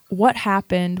debated. What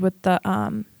happened with the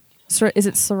is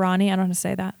it Serrani? I don't know how to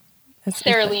say that.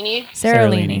 Seralini.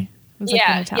 Seralini. It was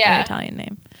like an Italian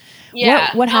name.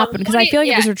 Yeah. What happened? Because I feel like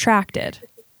it was retracted.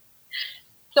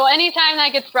 So anytime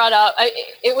that gets brought up,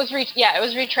 it was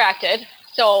retracted.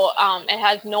 So it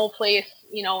has no place,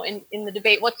 in the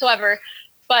debate whatsoever.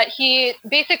 But he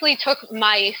basically took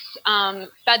mice,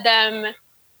 fed them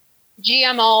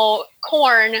GMO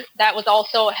corn that was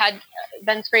also had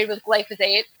been sprayed with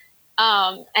glyphosate,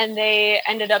 and they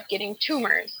ended up getting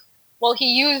tumors. Well,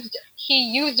 he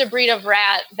used a breed of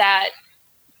rat that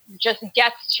just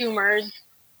gets tumors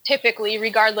typically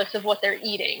regardless of what they're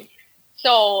eating.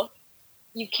 So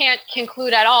you can't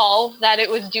conclude at all that it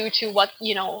was due to what,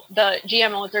 the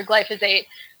GMOs or glyphosate.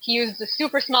 He used a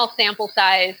super small sample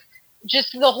size.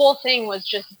 Just the whole thing was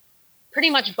just pretty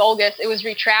much bogus. It was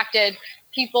retracted.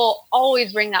 People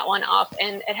always bring that one up,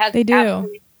 and it has absolutely no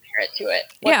merit to it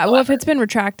whatsoever. Yeah, well, if it's been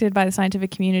retracted by the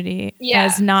scientific community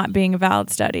as not being a valid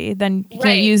study, then you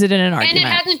can't use it in an argument. And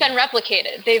it hasn't been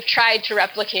replicated. They've tried to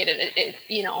replicate it.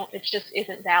 It just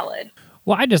isn't valid.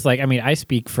 Well, I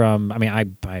speak from, I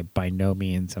by no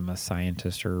means am a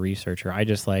scientist or a researcher. I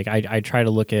try to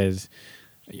look as,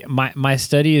 my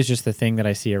study is just the thing that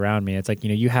I see around me. It's like,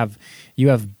 you have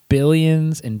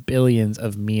billions and billions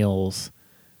of meals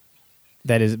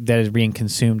that is being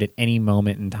consumed at any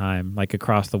moment in time, like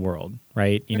across the world,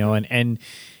 right? And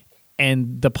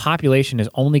the population is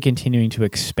only continuing to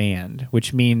expand,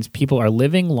 which means people are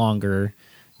living longer,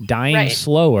 dying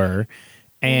slower.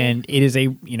 And it is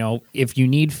if you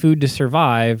need food to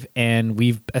survive, and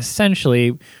we've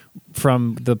essentially,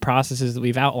 from the processes that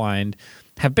we've outlined,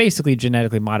 have basically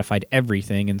genetically modified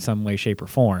everything in some way, shape, or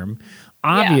form.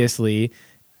 Obviously,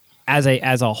 as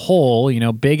a whole,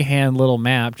 big hand, little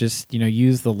map, just,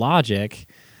 use the logic.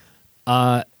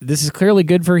 This is clearly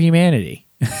good for humanity.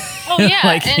 Oh,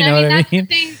 yeah.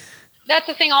 That's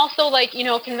the thing also,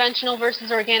 conventional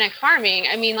versus organic farming.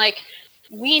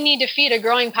 We need to feed a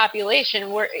growing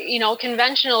population where,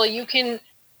 conventional, you can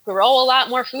grow a lot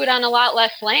more food on a lot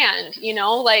less land,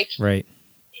 Right.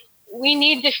 We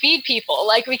need to feed people.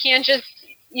 We can't just,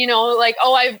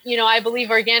 I believe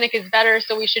organic is better,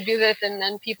 so we should do this, and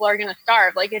then people are going to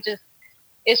starve.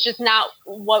 It's just not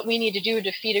what we need to do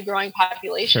to feed a growing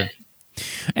population. Sure.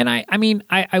 And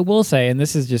I will say, and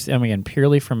this is just, again,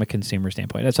 purely from a consumer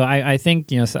standpoint. So I think,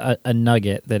 a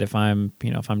nugget that if I'm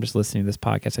just listening to this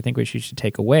podcast, I think what you should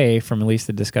take away from at least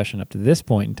the discussion up to this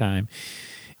point in time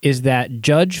is that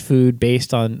judge food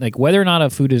based on, whether or not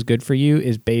a food is good for you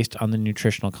is based on the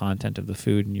nutritional content of the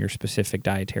food and your specific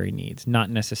dietary needs, not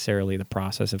necessarily the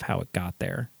process of how it got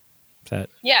there. Is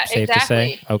that safe to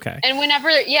say? Okay. And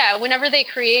whenever they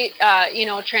create,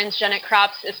 transgenic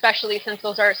crops, especially since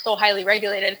those are so highly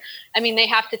regulated, they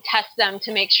have to test them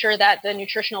to make sure that the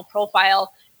nutritional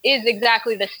profile is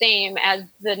exactly the same as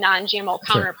the non-GMO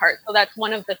counterpart. So that's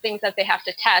one of the things that they have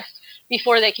to test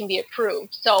before they can be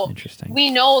approved. So we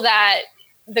know that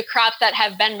the crops that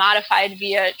have been modified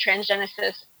via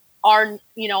transgenesis aren't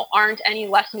any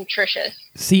less nutritious.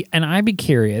 See, and I'd be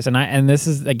curious, and this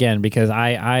is again because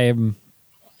I'm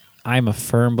a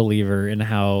firm believer in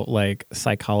how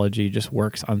psychology just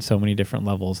works on so many different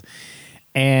levels.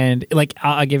 And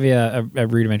I'll give you a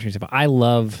rudimentary example. I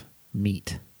love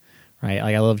meat, right?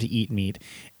 I love to eat meat,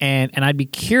 and I'd be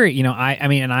curious.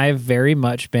 And I've very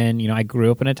much been. I grew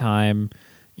up in a time.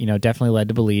 Definitely led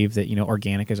to believe that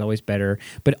organic is always better,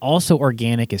 but also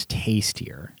organic is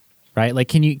tastier. Right? Is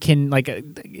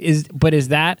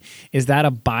that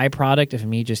a byproduct of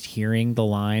me just hearing the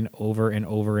line over and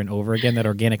over and over again that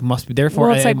organic must be therefore?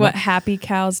 Well, it's what happy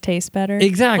cows taste better.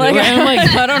 Exactly.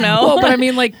 I don't know. Well,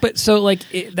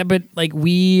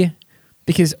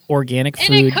 because organic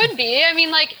food. And it could be.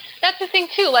 That's the thing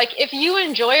too. If you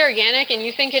enjoy organic and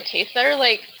you think it tastes better,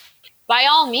 by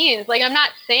all means, I'm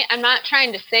not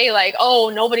trying to say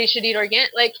oh, nobody should eat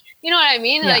organic. You know what I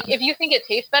mean? Yeah. If you think it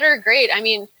tastes better, great.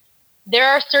 There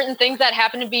are certain things that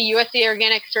happen to be USDA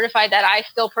organic certified that I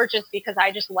still purchase because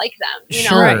I just like them.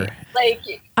 Sure.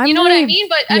 You know what I mean?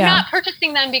 But I'm not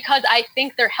purchasing them because I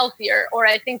think they're healthier or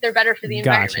I think they're better for the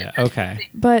environment. Gotcha. Okay.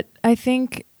 But I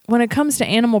think when it comes to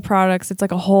animal products, it's a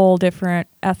whole different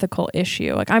ethical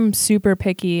issue. I'm super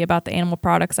picky about the animal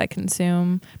products I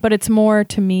consume, but it's more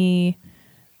to me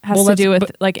has to do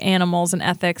with animals and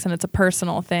ethics, and it's a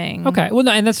personal thing. Okay. Well,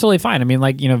 no, and that's totally fine.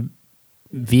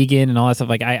 Vegan and all that stuff.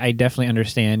 I definitely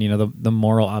understand, the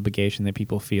moral obligation that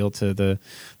people feel to the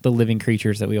living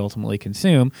creatures that we ultimately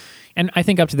consume. And I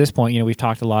think up to this point, we've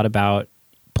talked a lot about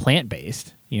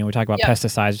plant-based. We talk about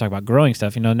pesticides, we talk about growing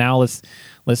stuff. Now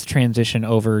let's transition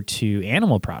over to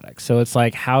animal products. So it's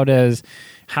how does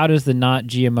the not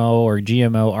GMO or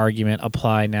GMO argument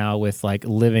apply now with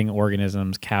living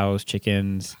organisms, cows,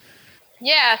 chickens?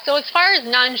 Yeah. So as far as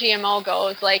non-GMO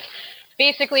goes,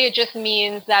 basically, it just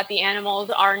means that the animals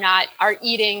are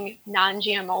eating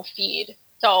non-GMO feed.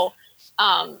 So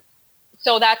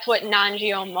that's what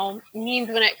non-GMO means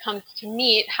when it comes to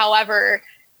meat. However,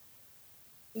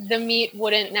 the meat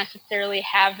wouldn't necessarily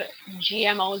have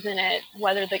GMOs in it,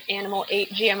 whether the animal ate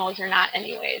GMOs or not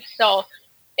anyways. So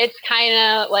it's kind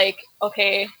of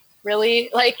okay, really?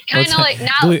 Kind of like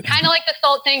the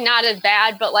salt thing, not as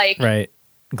bad, but right.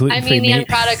 Gluten-free the end meat.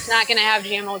 product's not going to have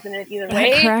GMOs in it either That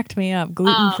way. cracked me up.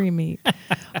 Gluten-free meat.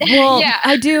 Well, Yeah.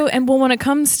 I do. And well, when it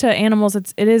comes to animals,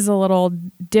 it is a little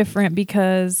different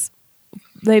because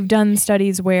they've done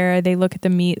studies where they look at the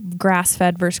meat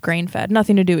grass-fed versus grain-fed,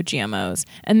 nothing to do with GMOs.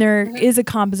 And there is a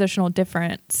compositional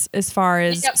difference as far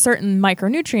as certain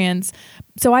micronutrients.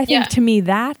 So I think to me,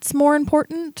 that's more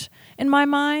important in my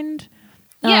mind.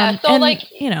 Yeah. So and, like,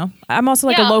 you know, I'm also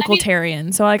like a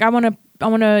localitarian. So like, I want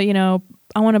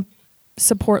to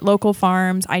support local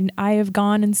farms. I have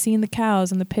gone and seen the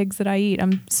cows and the pigs that I eat.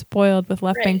 I'm spoiled with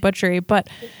Left Bank Butchery. But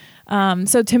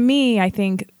so to me, I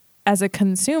think as a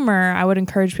consumer, I would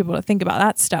encourage people to think about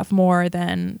that stuff more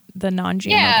than the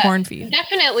non-GMO corn feed.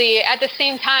 Definitely. At the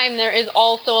same time, there is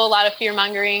also a lot of fear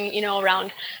mongering, you know,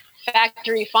 around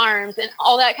factory farms and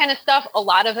all that kind of stuff. A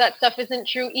lot of that stuff isn't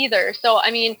true either. So, I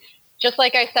mean, just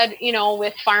like I said, you know,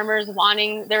 with farmers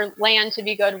wanting their land to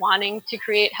be good, wanting to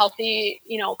create healthy,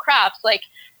 you know, crops, like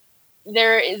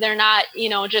they're not, you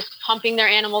know, just pumping their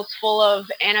animals full of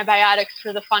antibiotics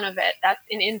for the fun of it. That's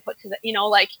an input to the, you know,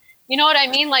 like, you know what I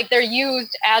mean? Like they're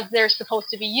used as they're supposed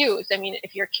to be used. I mean,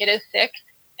 if your kid is sick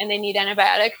and they need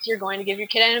antibiotics, you're going to give your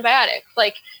kid antibiotics.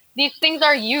 Like these things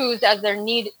are used as they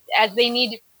need to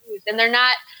be used. And they're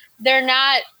not,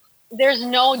 there's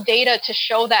no data to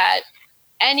show that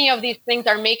any of these things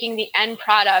are making the end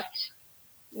product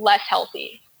less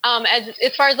healthy.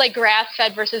 As far as like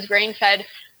grass-fed versus grain-fed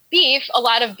beef, a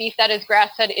lot of beef that is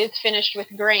grass-fed is finished with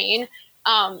grain.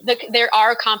 There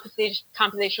are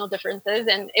compositional differences,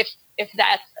 and if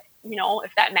that's, you know,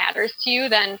 if that matters to you,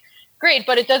 then great.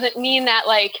 But it doesn't mean that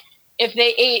like if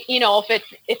they ate, you know, if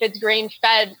it's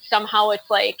grain-fed, somehow it's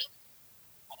like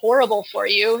horrible for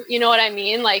you. You know what I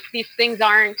mean? Like these things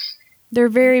aren't. They're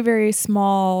very, very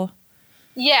small.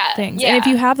 Things. And if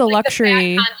you have the like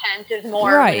luxury, the fat content is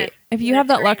more right. If you have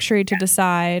that luxury to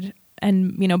decide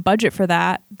and, you know, budget for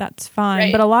that, that's fine.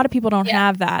 Right. But a lot of people don't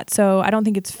have that. So I don't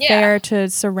think it's fair to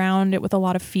surround it with a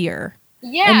lot of fear.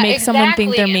 Yeah, and make someone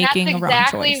think they're making a wrong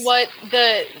choice.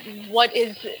 Exactly what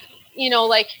is, you know,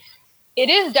 like it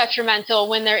is detrimental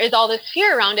when there is all this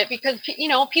fear around it because, you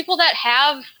know, people that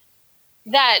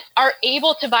are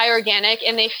able to buy organic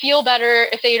and they feel better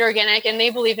if they eat organic and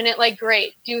they believe in it, like,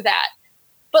 great, do that.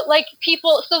 But like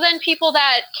people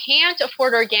that can't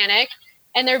afford organic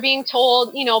and they're being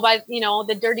told, you know, by, you know,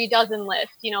 the Dirty Dozen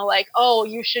list, you know, like, oh,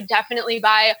 you should definitely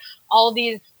buy all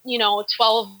these, you know,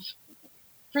 12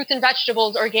 fruits and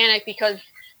vegetables organic because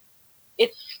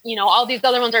it's, you know, all these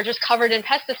other ones are just covered in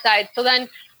pesticides. So then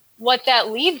what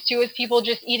that leads to is people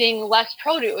just eating less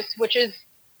produce, which is,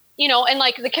 you know, and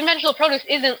like the conventional produce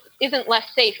isn't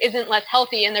less safe, isn't less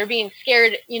healthy. And they're being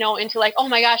scared, you know, into like, oh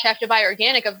my gosh, I have to buy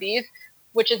organic of these,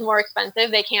 which is more expensive.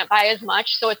 They can't buy as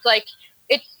much. So it's like,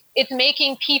 it's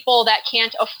making people that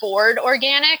can't afford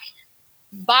organic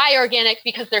buy organic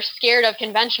because they're scared of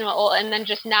conventional and then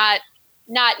just not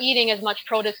eating as much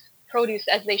produce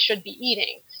as they should be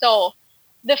eating. So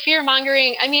the fear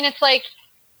mongering, I mean, it's like,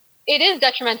 it is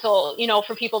detrimental, you know,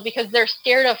 for people because they're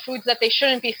scared of foods that they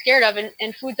shouldn't be scared of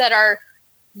and foods that are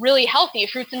really healthy,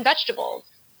 fruits and vegetables.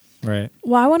 Right.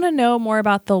 Well, I want to know more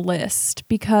about the list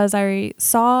because I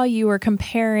saw you were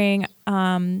comparing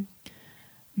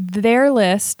their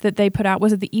list that they put out.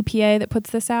 Was it the EPA that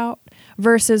puts this out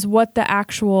versus what the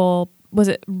actual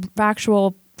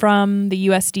from the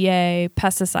USDA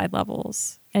pesticide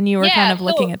levels? And you were kind of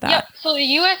looking at that. Yep. So the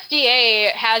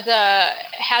USDA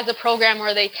has a program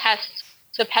where they test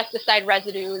the pesticide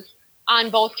residues on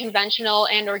both conventional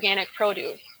and organic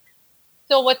produce.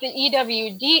 So what the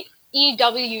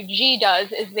EWG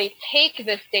does is they take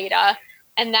this data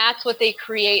and that's what they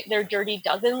create their Dirty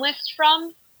Dozen list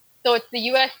from. So it's the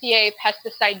USDA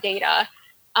pesticide data.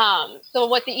 So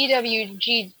what the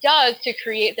EWG does to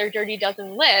create their Dirty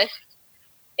Dozen list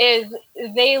is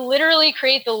they literally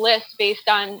create the list based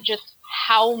on just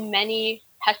how many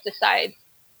pesticides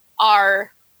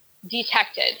are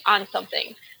detected on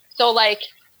something. So like,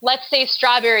 let's say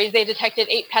strawberries, they detected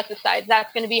 8 pesticides.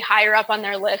 That's going to be higher up on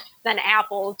their list than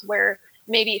apples where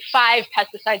maybe 5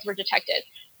 pesticides were detected.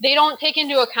 They don't take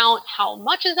into account how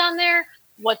much is on there,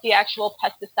 what the actual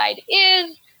pesticide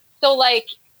is. So like,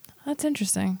 that's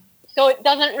interesting. So it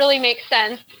doesn't really make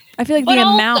sense. I feel like the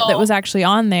amount that was actually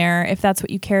on there, if that's what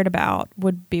you cared about,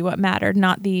 would be what mattered,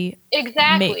 not the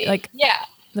exactly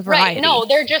the variety. Right. No,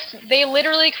 they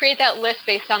literally create that list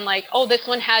based on like, oh, this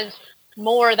one has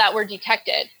more that were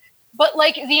detected. But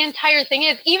like the entire thing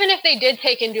is, even if they did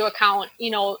take into account, you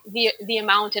know, the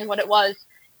amount and what it was,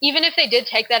 even if they did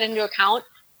take that into account,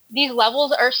 these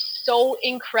levels are so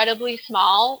incredibly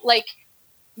small. Like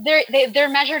they're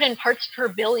measured in parts per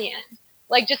billion.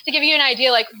 Like, just to give you an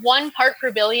idea, like 1 part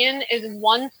per billion is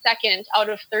 1 second out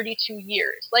of 32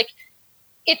 years. Like,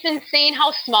 it's insane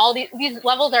how small these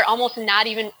levels are. Almost not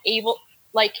even able,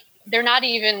 like, they're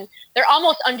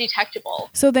almost undetectable.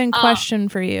 So then question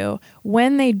for you,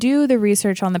 when they do the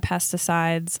research on the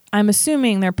pesticides, I'm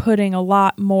assuming they're putting a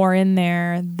lot more in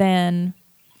there than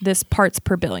this parts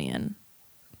per billion,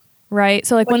 right?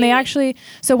 So like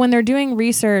when they're doing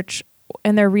research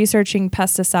and they're researching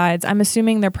pesticides, I'm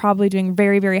assuming they're probably doing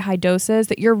very, very high doses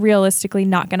that you're realistically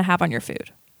not going to have on your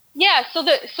food. Yeah,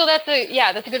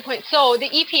 that's a good point. So the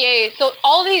EPA, so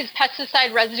all these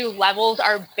pesticide residue levels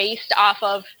are based off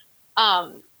of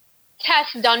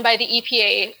tests done by the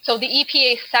EPA. So the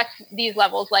EPA sets these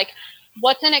levels, like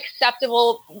what's an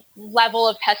acceptable level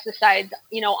of pesticides,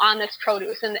 on this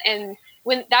produce, and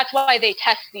when that's why they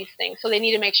test these things. So they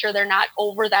need to make sure they're not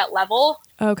over that level,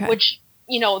 okay, which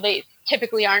they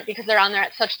typically aren't because they're on there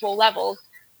at such low levels.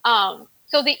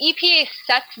 So the EPA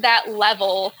sets that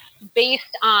level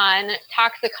based on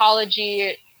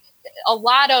toxicology, a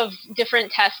lot of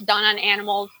different tests done on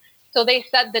animals. So they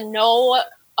set the no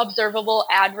observable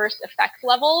adverse effects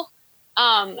level,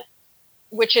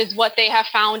 which is what they have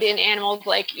found in animals,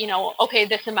 like, okay,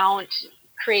 this amount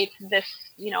creates this,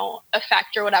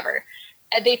 effect or whatever.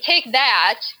 And they take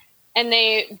that and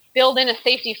they build in a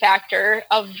safety factor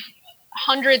of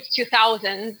hundreds to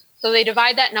thousands. So they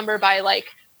divide that number by like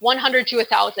 100 to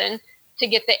 1,000 to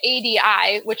get the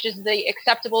ADI, which is the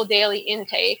acceptable daily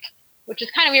intake, which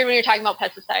is kind of weird when you're talking about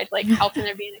pesticides. Like, how can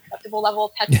there be an acceptable level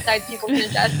of pesticides people can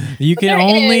ingest? You can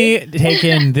only take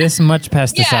in this much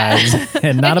pesticides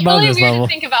and not it's above really this weird level.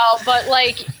 To think about, but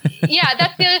like, yeah,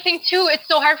 that's the other thing too. It's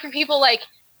so hard for people, like,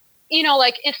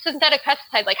 like if synthetic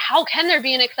pesticides, like how can there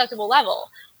be an acceptable level?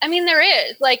 I mean, there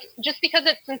is. Like, just because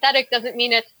it's synthetic doesn't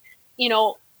mean it's,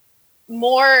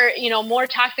 more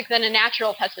toxic than a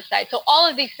natural pesticide. So all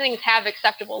of these things have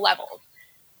acceptable levels.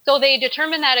 So they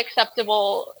determine that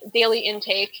acceptable daily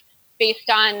intake based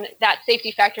on that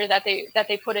safety factor that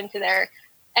they put into there.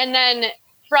 And then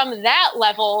from that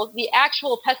level, the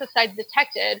actual pesticides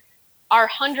detected are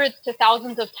hundreds to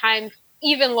thousands of times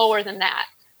even lower than that.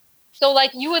 So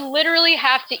like you would literally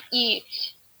have to eat,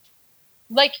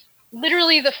 like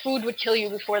literally the food would kill you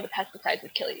before the pesticides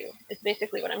would kill you, is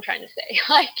basically what I'm trying to say.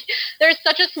 Like there's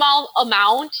such a small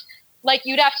amount, like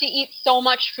you'd have to eat so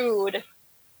much food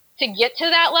to get to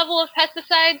that level of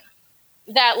pesticides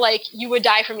that like you would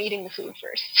die from eating the food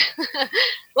first.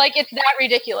 Like it's that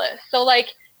ridiculous. So like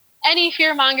any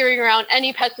fear mongering around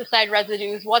any pesticide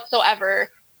residues whatsoever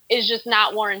is just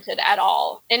not warranted at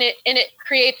all. And it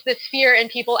creates this fear and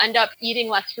people end up eating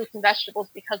less fruits and vegetables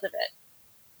because of it.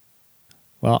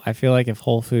 Well, I feel like if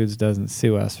Whole Foods doesn't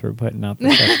sue us for putting out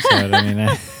this episode, I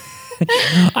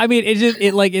mean,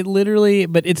 it literally,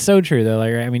 but it's so true though.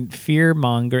 Like, I mean, fear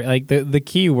monger, like the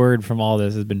key word from all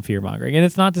this has been fear mongering. And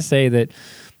it's not to say that,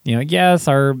 yes,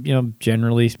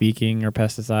 generally speaking, our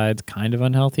pesticides kind of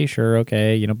unhealthy. Sure.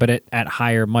 Okay. But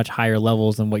at much higher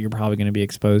levels than what you're probably going to be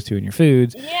exposed to in your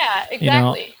foods. Yeah,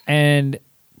 exactly.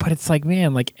 But it's like,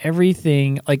 man, like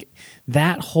everything, like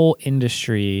that whole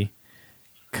industry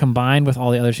combined with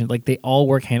all the other things, like they all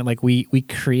work hand, like we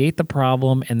create the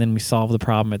problem and then we solve the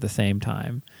problem at the same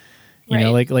time. You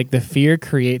know, like the fear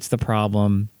creates the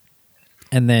problem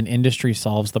and then industry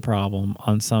solves the problem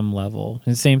on some level.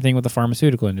 And same thing with the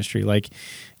pharmaceutical industry. Like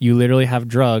you literally have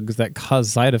drugs that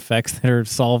cause side effects that are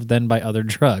solved then by other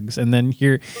drugs. And then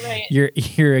your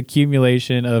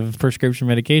accumulation of prescription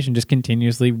medication just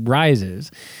continuously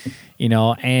rises.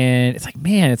 And it's like,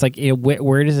 man, it's like,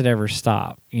 where does it ever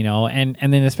stop? And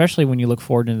then especially when you look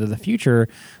forward into the future,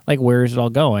 like, where is it all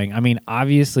going? I mean,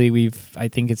 obviously I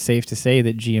think it's safe to say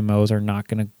that GMOs are not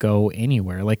going to go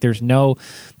anywhere. Like there's no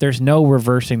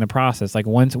reversing the process. Like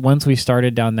once we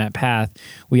started down that path,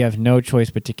 we have no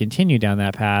choice but to continue down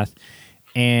that path.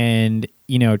 And,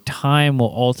 time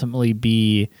will ultimately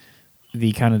be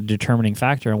the kind of determining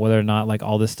factor on whether or not like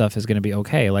all this stuff is going to be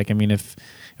okay. Like, I mean, if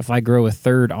I grow a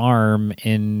third arm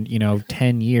in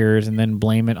 10 years and then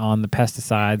blame it on the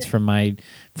pesticides from my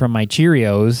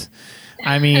Cheerios,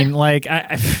 I mean, like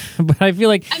but I feel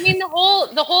like the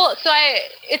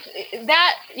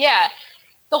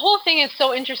whole thing is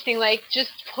so interesting. Like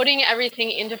just putting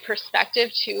everything into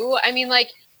perspective too. I mean, like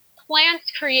plants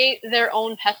create their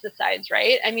own pesticides,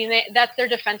 right? I mean, that's their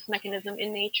defense mechanism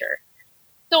in nature.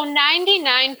 So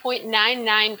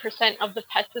 99.99% of the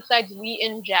pesticides we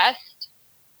ingest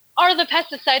are the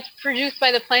pesticides produced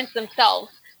by the plants themselves.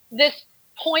 This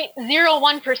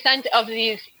 0.01% of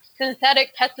these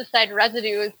synthetic pesticide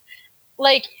residues,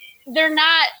 like they're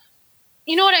not,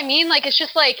 you know what I mean? Like it's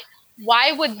just like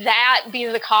why would that be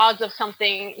the cause of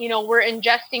something? We're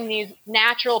ingesting these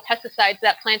natural pesticides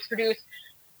that plants produce,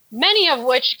 many of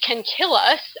which can kill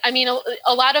us. I mean,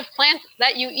 a lot of plants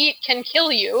that you eat can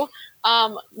kill you.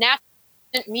 Natural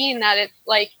doesn't mean that it's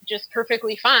like just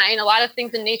perfectly fine. A lot of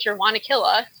things in nature want to kill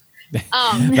us.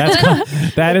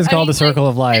 That is called the circle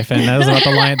of life, and that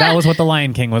was what the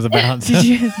Lion King was about. Did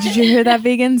you hear that,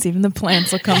 vegans? Even the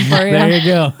plants will come for you. There you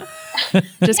go.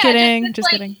 Just kidding. Just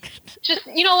kidding. Just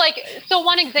so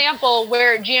one example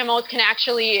where GMOs can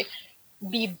actually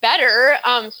be better.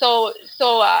 So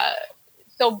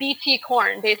BT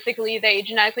corn, basically they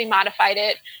genetically modified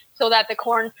it so that the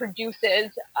corn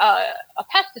produces a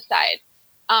pesticide,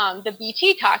 the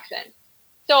BT toxin.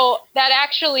 So that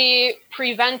actually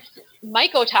prevents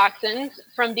mycotoxins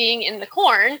from being in the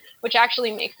corn, which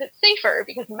actually makes it safer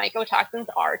because mycotoxins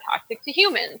are toxic to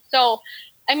humans. So,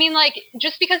 I mean,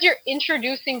 just because you're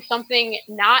introducing something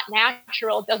not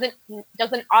natural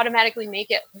doesn't automatically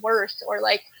make it worse or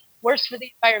worse for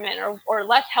the environment or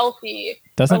less healthy.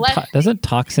 Doesn't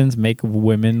toxins make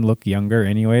women look younger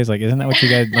anyways? Isn't that what you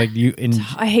guys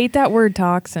I hate that word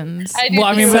toxins. I do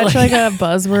it's such a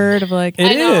buzzword of it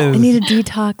is. I need to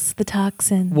detox the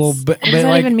toxins. Well, but what does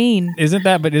that even mean? Isn't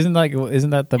that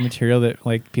the material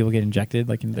that people get injected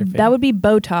in their face? That would be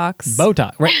Botox.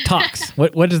 Botox, right? Tox.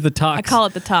 What is the tox? I call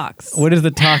it the tox. What is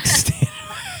the tox stand?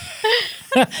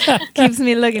 Keeps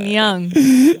me looking young.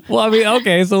 Well, I mean,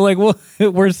 okay, so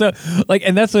we're so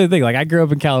and that's the thing. I grew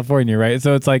up in California, right?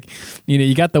 So it's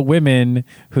you got the women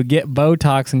who get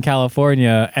Botox in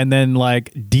California and then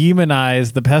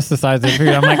demonize the pesticides in food.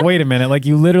 I'm like, wait a minute,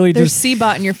 you literally There's just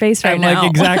CBOT in your face right now.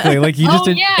 Exactly, you just.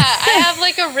 Yeah, I have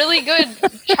a really good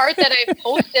chart that I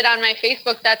posted on my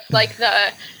Facebook. That's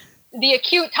the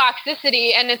acute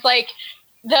toxicity, and it's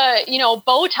the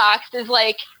Botox is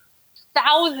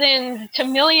thousands to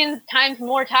millions times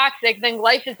more toxic than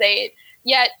glyphosate.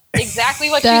 Yet exactly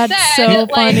what you said. That's so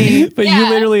funny. But you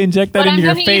literally inject that into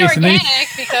your face. I'm organic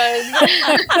because.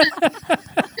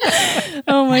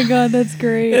 Oh my God, that's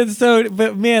great. And so,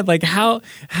 but man,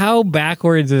 how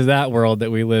backwards is that world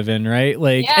that we live in, right?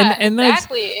 And that's,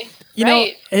 exactly.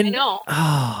 I know.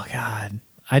 Oh God,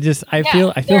 I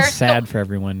feel sad for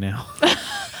everyone now.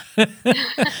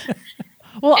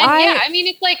 Well, I mean,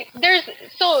 it's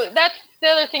that's the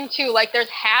other thing too. There's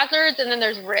hazards and then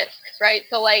there's risks, right?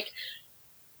 So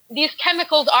these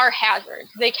chemicals are hazards.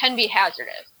 They can be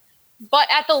hazardous, but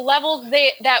at the levels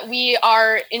that we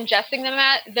are ingesting them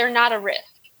at, they're not a risk.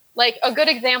 A good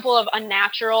example of a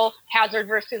natural hazard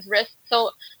versus risk. So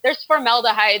there's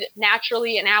formaldehyde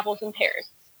naturally in apples and pears.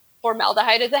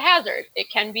 Formaldehyde is a hazard. It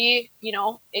can be,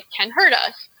 it can hurt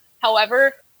us.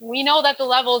 However, we know that the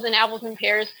levels in apples and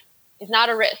pears is not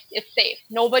a risk. It's safe.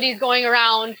 Nobody's going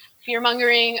around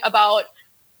fear-mongering about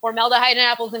formaldehyde in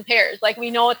apples and pears.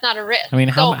 We know it's not a risk. I mean,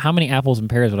 how many apples and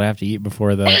pears would I have to eat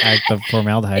before the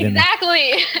formaldehyde?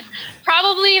 Exactly.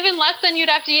 Probably even less than you'd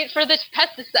have to eat for the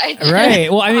pesticides.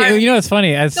 Right. Well, I mean, it's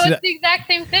funny. So it's the exact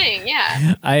same thing.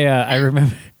 Yeah. I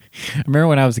remember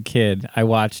when I was a kid, I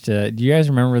watched. Do you guys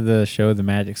remember the show The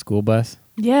Magic School Bus?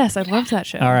 Yes, I love that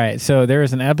show. All right. So there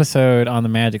was an episode on The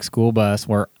Magic School Bus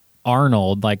where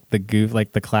Arnold,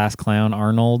 the class clown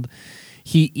Arnold,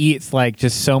 he eats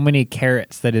just so many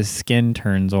carrots that his skin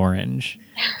turns orange.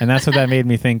 And that's what that made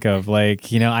me think of. I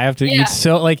have to eat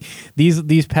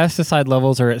these pesticide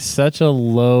levels are at such a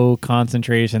low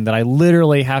concentration that I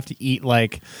literally have to eat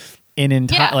an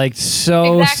entire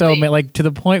so to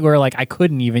the point where I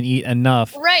couldn't even eat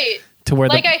enough. Right. To where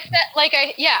I've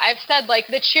said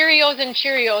the Cheerios in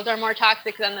Cheerios are more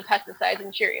toxic than the pesticides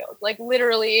in Cheerios.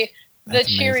 Literally the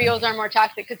Cheerios are more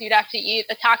toxic because you'd have to eat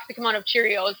a toxic amount of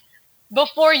Cheerios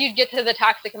before you'd get to the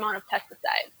toxic amount of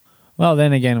pesticides. Well,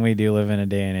 then again, we do live in a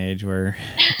day and age where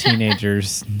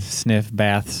teenagers sniff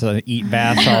baths, eat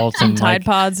bath salts and Tide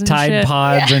Pods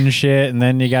and shit. And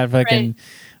then you got fucking... Right.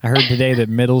 I heard today that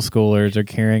middle schoolers are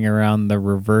carrying around the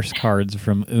reverse cards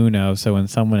from Uno, so when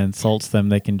someone insults them,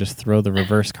 they can just throw the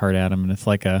reverse card at them, and it's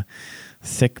like a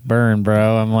sick burn,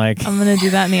 bro. I'm gonna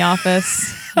do that in the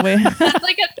office. Wait. That's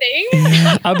a thing.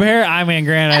 Apparently,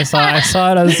 Grant, I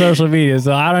saw it on social media,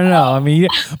 so I don't know. I mean,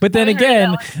 but then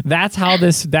again, that's how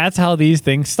these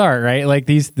things start, right?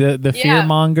 The fear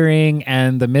mongering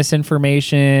and the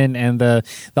misinformation and the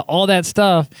all that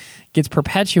stuff. gets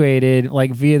perpetuated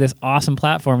like via this awesome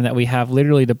platform that we have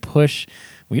literally to push.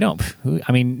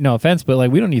 No offense, but like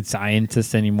we don't need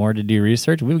scientists anymore to do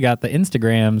research. We've got the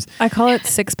Instagrams. I call it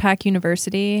Six Pack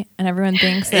University, and everyone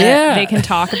thinks that they can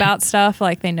talk about stuff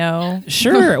like they know.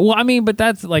 Sure. Well, I mean, but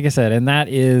that's like I said, and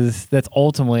that's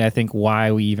ultimately I think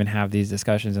why we even have these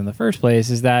discussions in the first place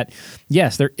is that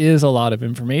yes, there is a lot of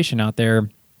information out there,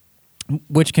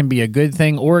 which can be a good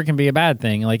thing or it can be a bad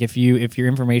thing. Like if your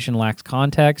information lacks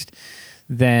context,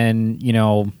 then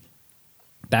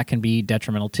that can be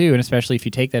detrimental too. And especially if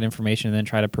you take that information and then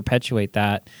try to perpetuate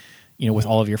that, with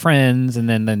all of your friends, and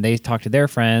then they talk to their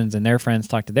friends and their friends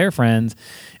talk to their friends.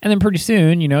 And then pretty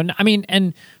soon,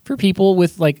 and for people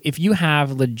with like, if you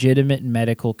have legitimate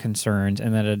medical concerns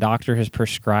and that a doctor has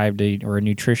prescribed or a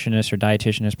nutritionist or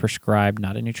dietitian has prescribed,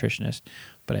 not a nutritionist,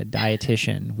 but a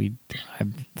dietitian,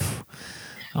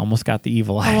 I almost got the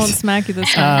evil eyes. I won't smack you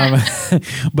this time.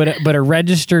 But a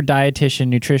registered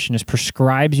dietitian, nutritionist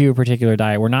prescribes you a particular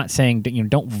diet. We're not saying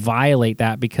don't violate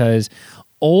that, because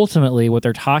ultimately what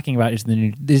they're talking about is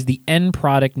the end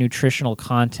product nutritional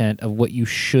content of what you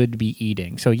should be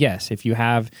eating. So yes, if you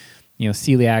have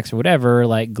celiacs or whatever,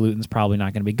 like gluten's probably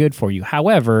not going to be good for you.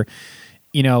 However,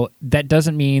 that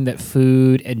doesn't mean that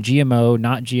food and GMO,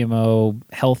 not GMO,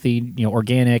 healthy,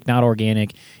 organic, not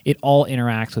organic, it all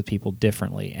interacts with people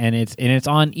differently. And it's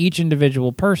on each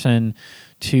individual person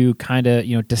to kind of,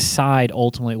 decide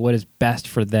ultimately what is best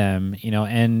for them,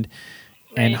 and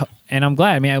I'm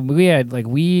glad. I mean,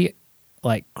 we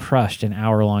crushed an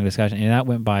hour-long discussion, and that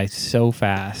went by so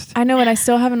fast. I know, and I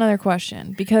still have another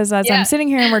question, because as I'm sitting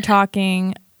here and we're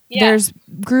talking, there's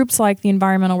groups like the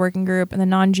Environmental Working Group and the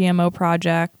Non-GMO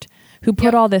Project who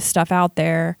put all this stuff out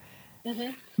there,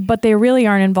 but they really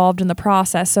aren't involved in the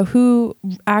process. So who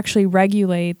actually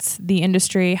regulates the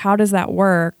industry? How does that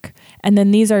work? And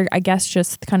then these are, I guess,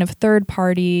 just kind of third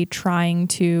party trying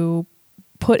to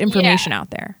put information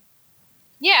out there.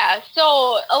 Yeah,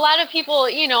 so a lot of people,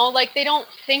 they don't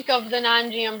think of the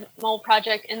Non-GMO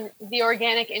Project and the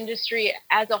organic industry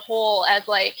as a whole as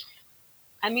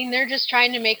they're just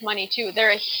trying to make money too.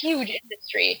 They're a huge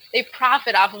industry. They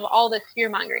profit off of all this fear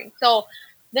mongering. So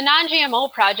the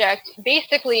Non-GMO Project,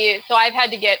 basically, so I've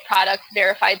had to get products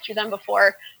verified through them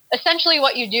before. Essentially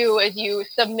what you do is you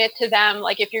submit to them,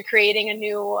 like if you're creating a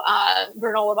new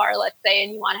granola bar, let's say,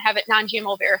 and you want to have it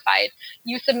non-GMO verified,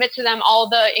 you submit to them all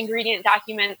the ingredient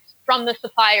documents from the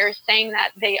suppliers saying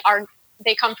that they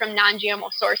come from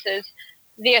non-GMO sources.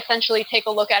 They essentially take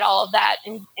a look at all of that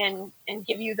and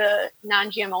give you the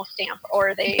non-GMO stamp,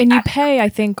 or they you pay, I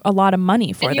think, a lot of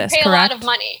money for this. You pay correct? A lot of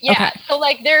money, yeah. Okay. So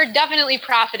they're definitely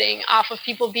profiting off of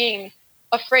people being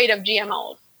afraid of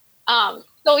GMOs.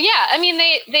 So yeah, I mean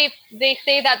they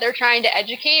say that they're trying to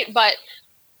educate, but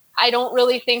I don't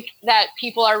really think that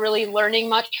people are really learning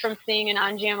much from seeing a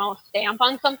non-GMO stamp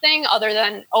on something other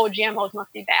than GMOs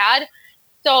must be bad.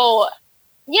 So.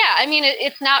 Yeah, I mean,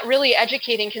 it's not really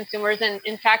educating consumers. And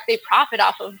in fact, they profit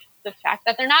off of the fact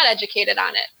that they're not educated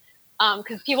on it,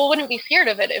 because people wouldn't be scared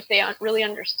of it if they really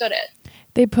understood it.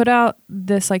 They put out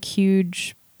this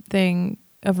huge thing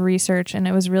of research, and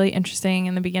it was really interesting.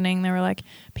 In the beginning, they were like,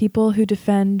 people who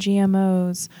defend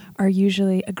GMOs are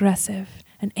usually aggressive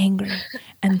and angry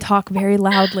and talk very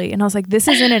loudly. And I was like, this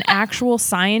isn't an actual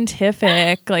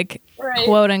scientific,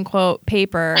 quote unquote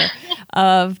paper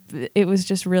of, it was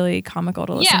just really comical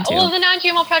to listen to. Yeah, well, the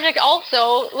Non-GMO Project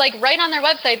also, right on their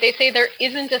website, they say there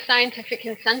isn't a scientific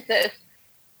consensus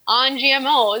on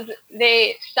GMOs.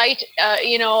 They cite,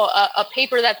 a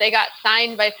paper that they got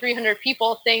signed by 300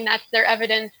 people saying that's their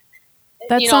evidence.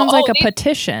 That sounds like a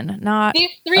petition, not these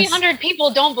 300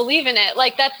 people don't believe in it.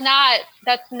 That's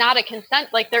not a consent.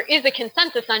 There is a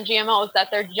consensus on GMOs that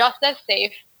they're just as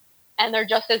safe and they're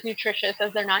just as nutritious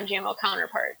as their non-GMO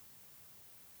counterparts.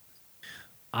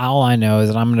 All I know is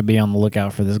that I'm going to be on the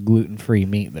lookout for this gluten-free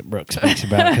meat that Brooke speaks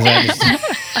about,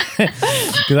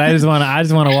 because I just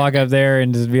want to walk up there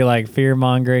and just be like fear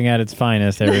mongering at its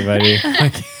finest, everybody.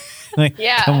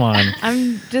 Come on.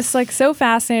 I'm just so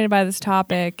fascinated by this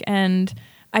topic, and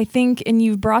I think, and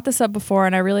you've brought this up before,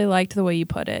 and I really liked the way you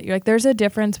put it. You're like, there's a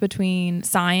difference between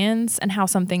science and how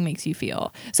something makes you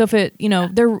feel. So if it,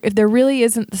 if there really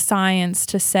isn't the science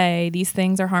to say these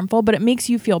things are harmful, but it makes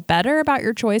you feel better about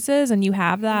your choices and you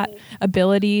have that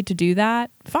ability to do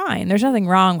that, fine. There's nothing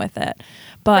wrong with it.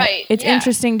 But it's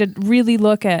interesting to really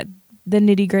look at the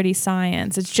nitty-gritty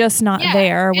science. It's just not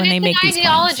there when they make these claims. It's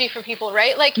an ideology for people,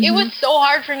 right? It was so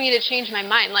hard for me to change my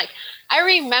mind. I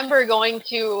remember going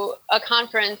to a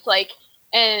conference,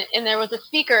 and there was a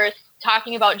speaker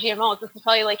talking about GMOs. This was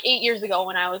probably 8 years ago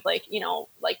when I was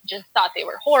just thought they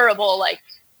were horrible,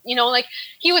 you know, like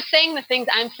he was saying the things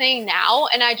I'm saying now.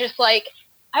 And I just like,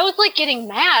 I was like getting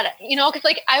mad, you know, cause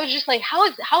like, I was just like, how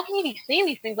can you be saying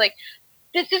these things? Like,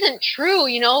 this isn't true,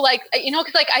 you know, like, you know,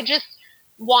 cause like, I just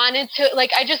wanted to,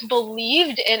 like, I just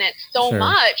believed in it so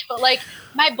much, but like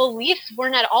my beliefs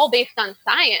weren't at all based on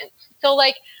science. So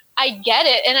like, I get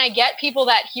it. And I get people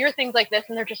that hear things like this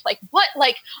and they're just like, what?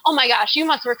 Like, oh my gosh, you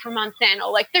must work for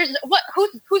Monsanto. Like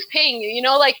who's paying you? You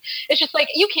know, like, it's just like,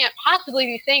 you can't possibly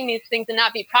be saying these things and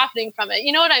not be profiting from it.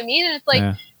 You know what I mean? And it's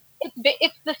like,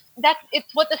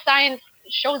 it's what the science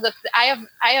shows us. I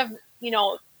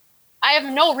have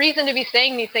no reason to be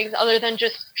saying these things other than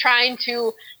just trying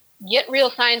to get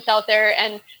real science out there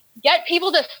and get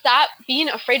people to stop being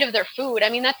afraid of their food. I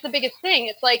mean, that's the biggest thing.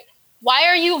 It's like, why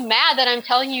are you mad that I'm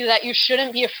telling you that you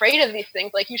shouldn't be afraid of these things?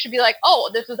 Like, you should be like,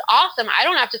 oh, this is awesome. I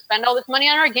don't have to spend all this money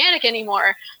on organic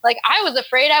anymore. Like, I was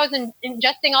afraid I was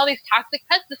ingesting all these toxic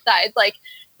pesticides. Like,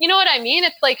 you know what I mean?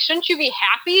 It's like, shouldn't you be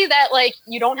happy that like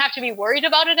you don't have to be worried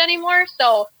about it anymore?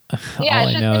 So yeah,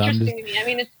 it's just interesting to me. I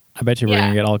mean, I bet you we're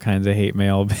gonna get all kinds of hate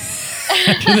mail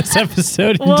after this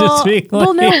episode.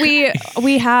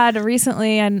 We had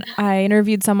recently, and I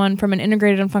interviewed someone from an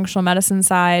integrated and functional medicine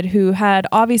side who had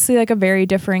obviously like a very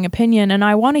differing opinion, and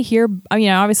I want to hear,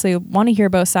 obviously want to hear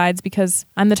both sides because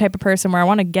I'm the type of person where I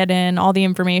want to get in all the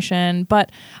information,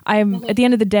 but I'm at the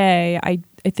end of the day, I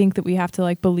think that we have to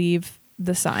like believe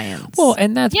the science. Well,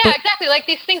 and that's exactly. Like,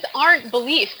 these things aren't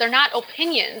beliefs; they're not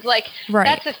opinions. Like,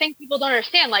 that's the thing people don't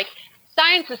understand. Like,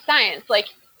 science is science. Like,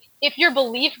 if your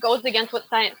belief goes against what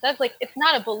science says, like, it's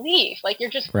not a belief. Like, you're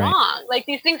just wrong. Like,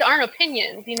 these things aren't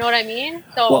opinions. You know what I mean?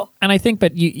 So, and I think,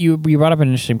 but you brought up an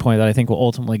interesting point that I think will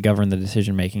ultimately govern the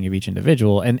decision making of each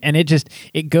individual, and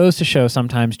it goes to show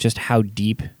sometimes just how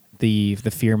deep the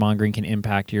fear mongering can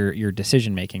impact your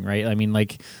decision making, right? I mean,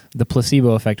 like, the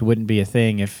placebo effect wouldn't be a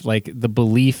thing if like the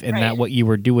belief in that what you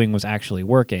were doing was actually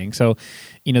working. So,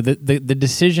 you know, the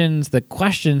decisions, the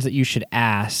questions that you should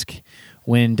ask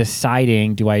when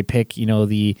deciding, do I pick, you know,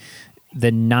 the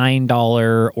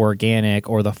 $9 organic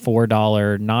or the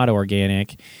 $4 not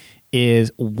organic,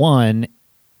 is one,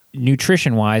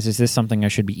 nutrition-wise, is this something I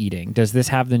should be eating? Does this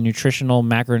have the nutritional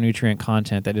macronutrient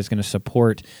content that is going to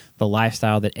support the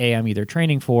lifestyle that A, I'm either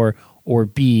training for, or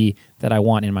B, that I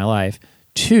want in my life?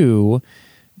 Two,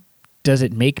 does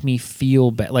it make me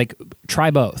feel better? Like, try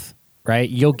both, right?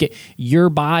 Your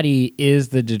body is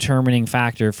the determining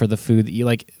factor for the food that you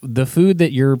like. The food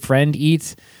that your friend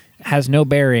eats has no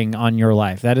bearing on your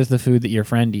life. That is the food that your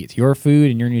friend eats. Your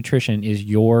food and your nutrition is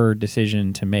your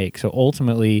decision to make. So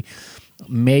ultimately,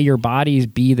 may your bodies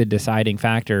be the deciding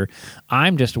factor.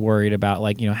 I'm just worried about,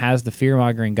 like, you know, has the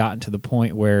fear-mongering gotten to the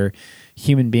point where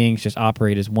human beings just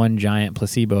operate as one giant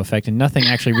placebo effect and nothing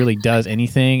actually really does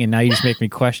anything, and now you just make me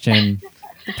question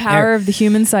the power of the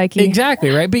human psyche.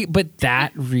 Exactly, right? But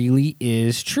that really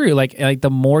is true. Like the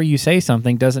more you say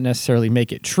something doesn't necessarily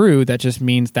make it true. That just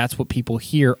means that's what people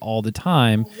hear all the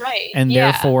time. Right. And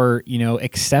therefore, you know,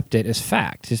 accept it as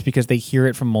fact just because they hear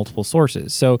it from multiple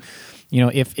sources. So, you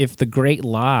know, if the great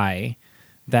lie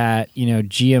that, you know,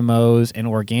 GMOs and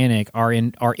organic are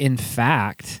in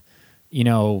fact, you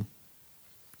know,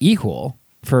 equal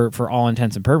for all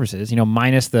intents and purposes, you know,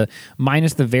 minus the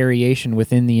variation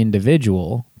within the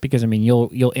individual, because I mean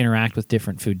you'll interact with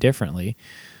different food differently.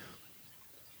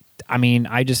 I mean,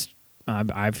 I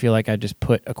feel like I just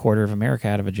put a quarter of America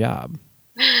out of a job.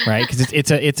 Right, because it's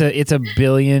a $1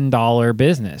 billion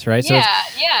business, right? Yeah,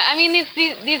 I mean,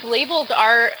 these labels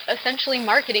are essentially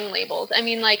marketing labels. I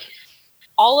mean, like,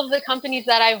 all of the companies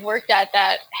that I've worked at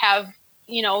that have,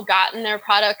 you know, gotten their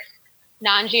products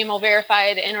non-GMO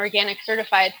verified and organic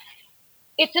certified,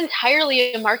 it's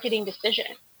entirely a marketing decision.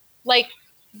 Like,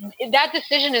 that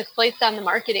decision is placed on the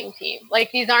marketing team.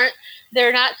 Like,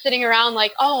 they're not sitting around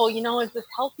like, oh, you know, is this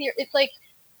healthier? It's like,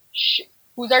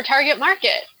 who's our target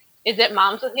market? Is it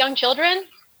moms with young children?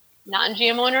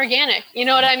 Non-GMO and organic. You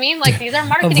know what I mean? Like, these are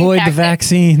marketing Avoid tactics. the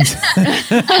vaccines.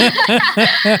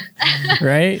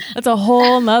 Right? That's a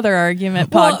whole nother argument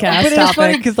podcast but topic. It's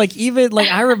funny because, like, even like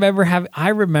I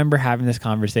remember having this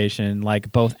conversation,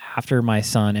 like, both after my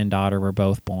son and daughter were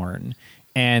both born,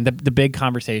 and the big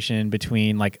conversation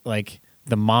between like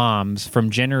the moms from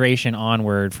generation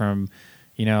onward, from,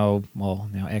 you know, well,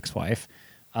 now ex-wife,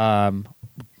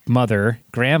 mother,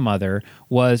 grandmother,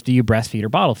 was, do you breastfeed or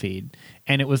bottle feed?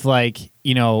 And it was like,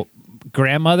 you know,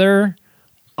 grandmother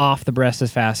off the breast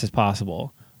as fast as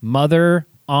possible, mother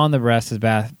on the breast as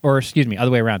fast, or excuse me,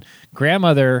 other way around.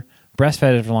 Grandmother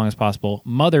breastfed as long as possible.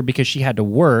 Mother, because she had to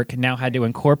work, now had to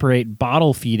incorporate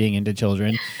bottle feeding into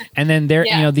children. And then there,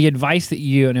 the advice that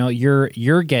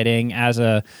you're getting as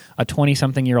a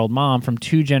 20-something-year-old mom from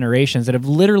 2 generations that have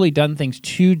literally done things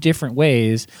 2 different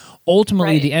ways.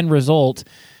 Ultimately, the end result.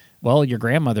 Well, your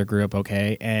grandmother grew up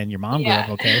okay, and your mom grew up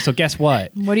okay. So guess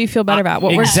what? What do you feel better about?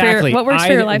 What exactly. works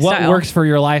for your lifestyle? What works for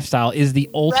your lifestyle is the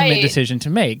ultimate decision to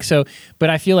make. So,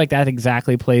 but I feel like that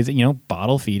exactly plays.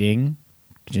 Bottle feeding,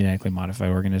 genetically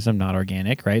modified organism, not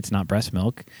organic, right? It's not breast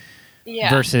milk.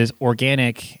 Versus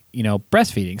organic,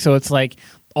 breastfeeding. So it's like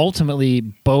ultimately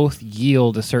both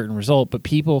yield a certain result, but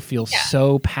people feel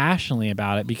so passionately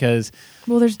about it because.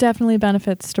 Well, there's definitely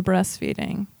benefits to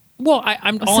breastfeeding. Well,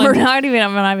 I'm not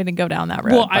even going to go down that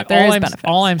road. But there is benefits.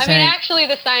 All I'm saying. Actually,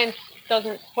 the science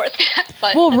doesn't support that.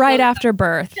 But right after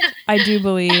birth, I do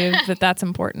believe that that's an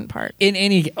important part. In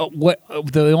any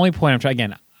the only point I'm trying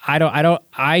again,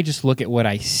 I just look at what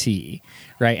I see,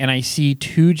 right? And I see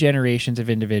 2 generations of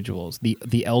individuals: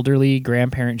 the elderly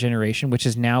grandparent generation, which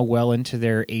is now well into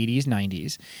their 80s,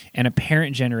 90s, and a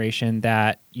parent generation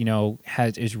that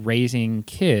is raising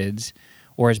kids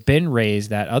or has been raised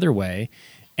that other way.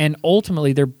 And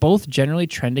ultimately, they're both generally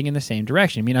trending in the same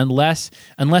direction. I mean, unless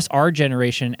our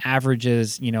generation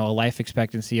averages, a life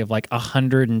expectancy of like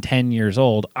 110 years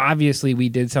old, obviously we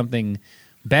did something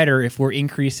better if we're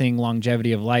increasing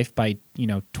longevity of life by,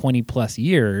 20 plus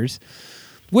years,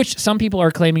 which some people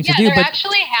are claiming to do. There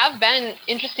actually have been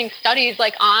interesting studies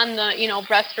like on the,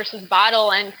 breast versus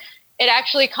bottle. And it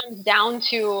actually comes down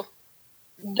to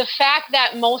the fact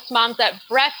that most moms that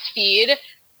breastfeed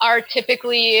are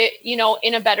typically,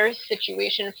 in a better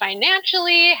situation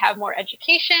financially, have more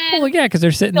education. Well, yeah, because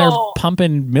they're sitting there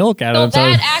pumping milk out of them.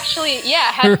 So that actually,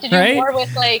 has to do more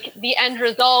with like the end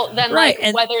result than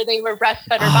whether they were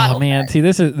breastfed or bottle. Oh man, see,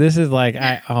 this is like,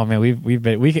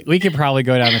 we could probably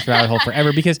go down this rabbit hole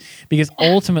forever because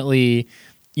ultimately,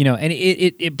 and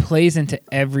it plays into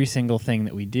every single thing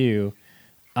that we do,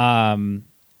 and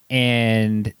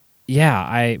it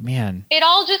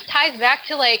all just ties back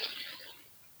to like.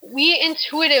 We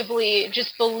intuitively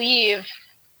just believe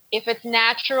if it's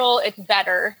natural, it's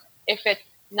better. If it's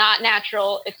not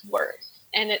natural, it's worse.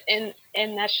 And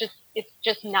it's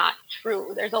just not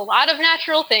true. There's a lot of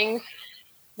natural things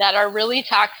that are really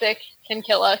toxic, can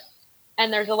kill us.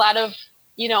 And there's a lot of,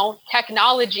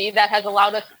 technology that has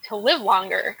allowed us to live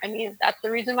longer. I mean, that's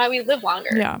the reason why we live longer.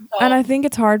 Yeah. So, and I think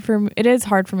it is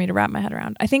hard for me to wrap my head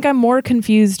around. I think I'm more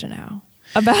confused now.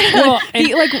 About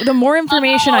the more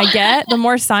information I get, the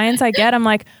more science I get, I'm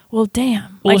like, well,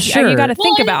 damn. Well, sure. You got to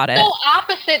think about it. It's so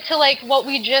opposite to like what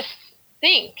we just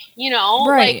think,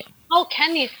 Right. Like, how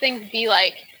can these things be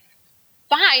like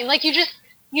fine? Like you just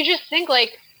think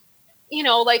like,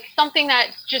 like something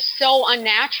that's just so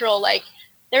unnatural. Like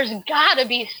there's got to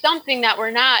be something that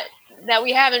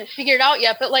we haven't figured out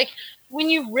yet. But like when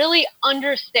you really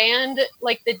understand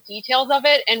like the details of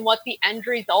it and what the end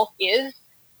result is.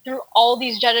 Through all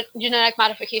these genetic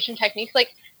modification techniques, like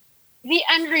the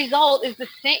end result is the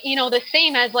same, the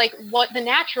same as like what the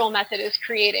natural method is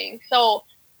creating. So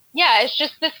yeah, it's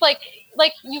just this like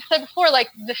you said before, like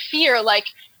the fear, like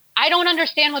I don't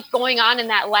understand what's going on in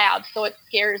that lab, so it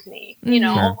scares me, Sure.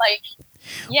 like,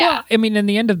 yeah. Well, I mean, in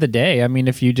the end of the day, I mean,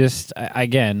 if you just,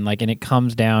 again, like, and it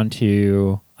comes down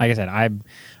to, like I said,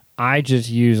 I just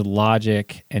use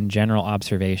logic and general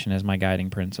observation as my guiding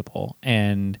principle.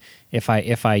 And if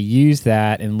I use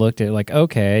that and looked at like,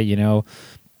 okay,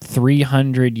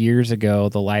 300 years ago,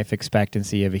 the life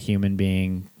expectancy of a human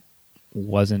being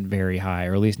wasn't very high,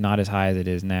 or at least not as high as it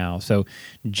is now. So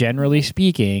generally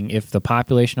speaking, if the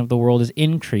population of the world is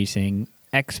increasing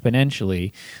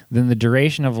exponentially, then the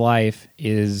duration of life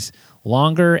is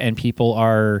longer and people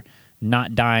are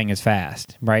not dying as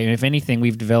fast, right? And if anything,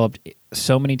 we've developed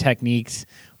so many techniques,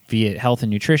 be it health and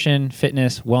nutrition,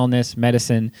 fitness, wellness,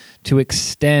 medicine, to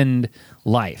extend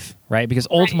life, right? Because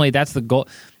ultimately that's the goal.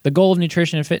 The goal of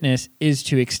nutrition and fitness is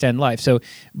to extend life. So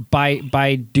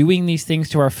by doing these things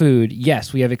to our food,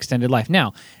 yes, we have extended life.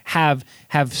 Now, have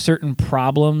certain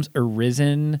problems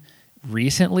arisen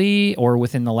recently or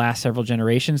within the last several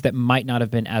generations that might not have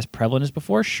been as prevalent as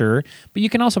before? Sure. But you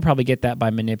can also probably get that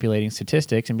by manipulating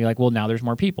statistics and be like, well, now there's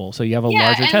more people. So you have a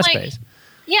larger test base.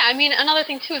 Yeah, I mean, another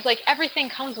thing too is like everything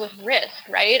comes with risk,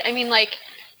 right? I mean, like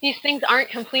these things aren't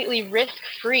completely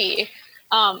risk-free.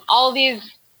 All these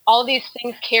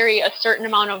things carry a certain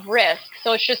amount of risk.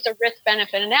 So it's just a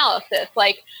risk-benefit analysis.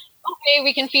 Like, okay,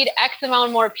 we can feed X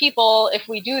amount more people if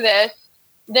we do this.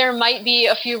 There might be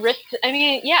a few risks. I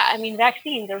mean,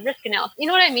 vaccines are risk analysis. You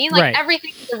know what I mean? Like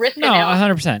everything is a risk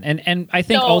analysis. No, 100%. And I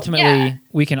think ultimately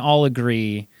we can all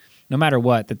agree no matter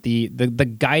what, that the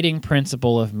guiding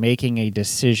principle of making a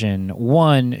decision,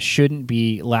 one, shouldn't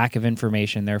be lack of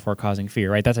information, therefore causing fear,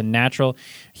 right? That's a natural.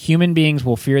 Human beings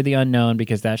will fear the unknown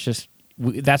because that's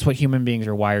what human beings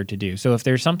are wired to do. So if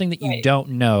there's something that you don't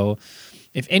know,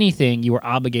 if anything, you are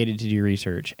obligated to do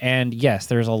research. And yes,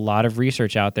 there's a lot of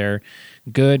research out there,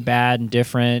 good, bad, and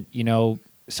different,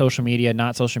 social media,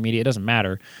 not social media, it doesn't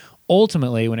matter.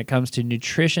 Ultimately, when it comes to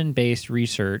nutrition-based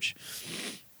research,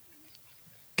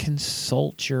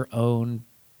 consult your own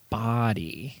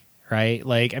body, right?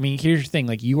 Here's the thing,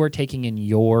 you are taking in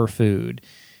your food.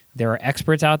 There are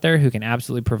experts out there who can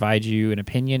absolutely provide you an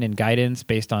opinion and guidance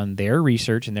based on their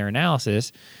research and their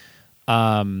analysis.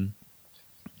 But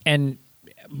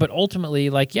ultimately,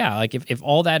 if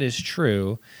all that is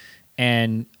true,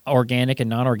 and organic and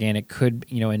non-organic could,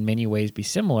 in many ways be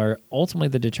similar, ultimately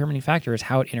the determining factor is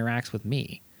how it interacts with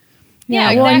me. Yeah,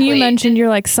 exactly. Well, and you mentioned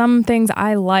you're some things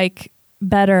I like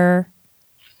better,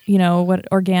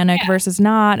 what organic versus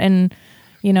not, and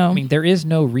there is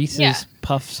no Reese's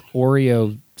Puffs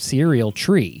Oreo cereal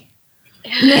tree.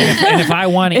 And if I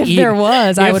want to eat, there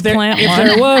was, I would plant one. If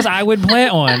there was, I would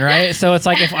plant one, right? So it's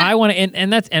if I want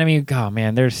to, oh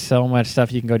man, there's so much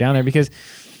stuff you can go down there because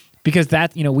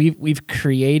that, we've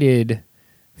created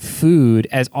food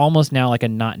as almost now like a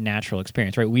not natural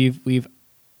experience, right? We've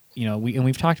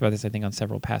talked about this, I think, on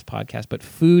several past podcasts, but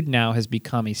food now has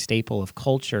become a staple of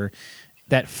culture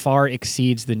that far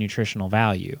exceeds the nutritional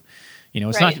value.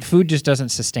 It's not, food just doesn't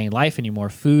sustain life anymore.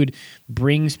 Food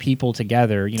brings people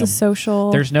together. It's a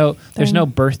social. There's no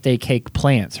birthday cake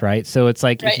plants, right? So it's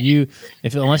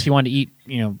unless you want to eat,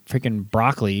 freaking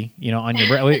broccoli, on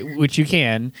your which you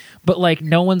can, but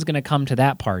no one's going to come to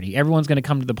that party. Everyone's going to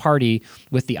come to the party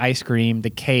with the ice cream, the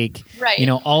cake, right.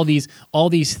 All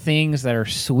these things that are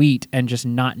sweet and just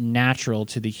not natural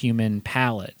to the human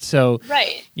palate. So,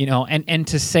 right. And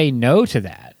to say no to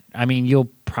that, you'll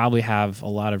probably have a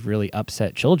lot of really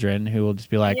upset children who will just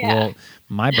be like, well,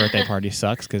 my birthday party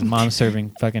sucks because mom's serving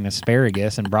fucking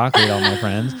asparagus and broccoli to all my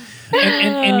friends.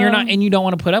 And you don't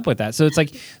want to put up with that. So it's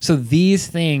so these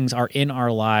things are in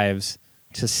our lives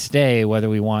to stay, whether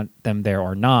we want them there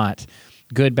or not,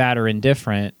 good, bad, or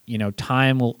indifferent.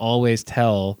 Time will always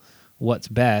tell what's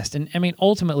best. And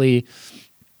ultimately,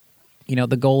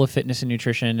 the goal of fitness and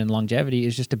nutrition and longevity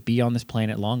is just to be on this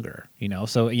planet longer,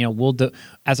 So,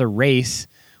 as a race,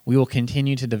 we will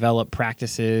continue to develop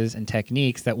practices and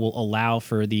techniques that will allow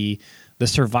for the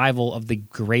survival of the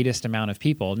greatest amount of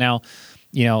people. Now,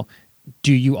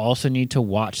 do you also need to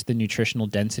watch the nutritional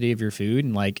density of your food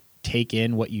and take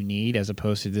in what you need as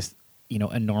opposed to this,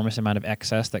 enormous amount of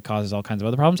excess that causes all kinds of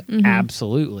other problems? Mm-hmm.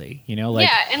 Absolutely.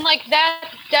 And that's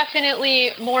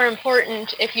definitely more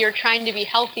important if you're trying to be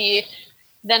healthy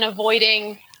than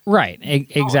avoiding. Right.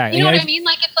 Exactly. You know what I mean?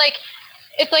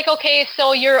 It's okay,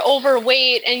 so you're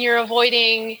overweight and you're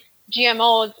avoiding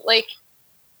GMOs.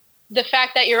 The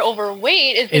fact that you're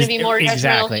overweight is going to be more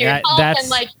detrimental to your health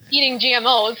than eating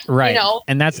GMOs. Right.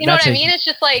 And that's what I mean? It's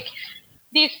just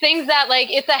these things that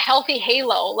it's a healthy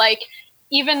halo.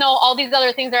 Even though all these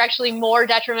other things are actually more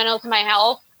detrimental to my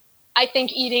health, I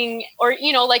think eating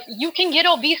you can get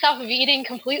obese off of eating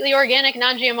completely organic,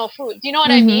 non-GMO foods. You know what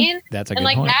I mean? That's a good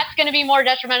point. That's going to be more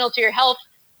detrimental to your health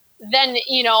than,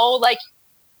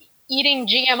 eating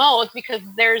GMOs because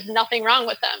there's nothing wrong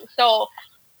with them. So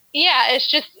yeah,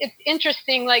 it's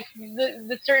interesting,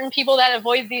 the certain people that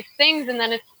avoid these things, and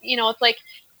then it's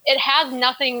it has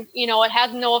nothing, it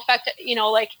has no effect,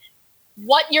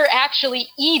 what you're actually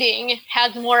eating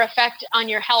has more effect on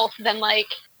your health than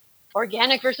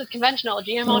organic versus conventional,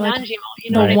 GMO,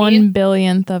 non-GMO. The 1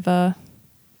 billionth of a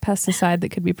pesticide that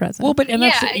could be present. Well, but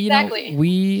that's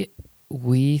exactly.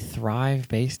 We thrive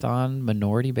based on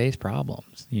minority-based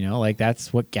problems.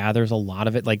 That's what gathers a lot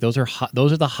of it. Those are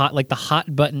the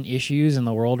hot button issues in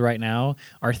the world right now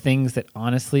are things that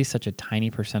honestly such a tiny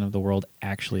percent of the world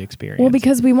actually experience. Well,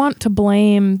 because we want to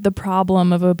blame the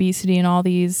problem of obesity and all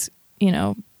these,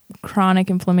 chronic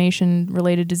inflammation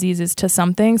related diseases to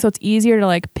something. So it's easier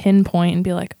to pinpoint and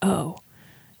be oh,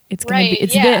 it's going to be,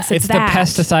 it's this, it's that. The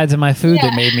pesticides in my food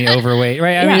that made me overweight,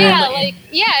 right? Exactly.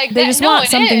 They just want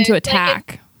something to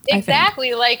attack.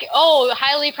 Exactly.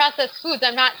 Highly processed foods.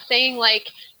 I'm not saying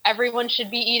everyone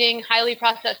should be eating highly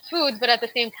processed foods, but at the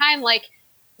same time,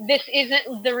 this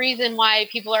isn't the reason why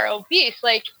people are obese.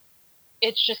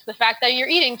 It's just the fact that you're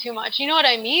eating too much. You know what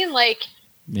I mean?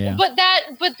 Yeah. But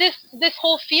this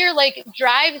whole fear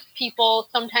drives people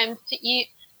sometimes to eat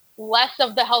less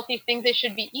of the healthy things they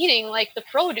should be eating, like the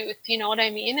produce. You know what I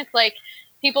mean? It's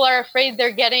people are afraid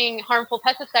they're getting harmful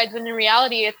pesticides, when in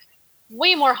reality it's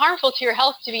way more harmful to your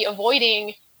health to be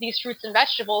avoiding these fruits and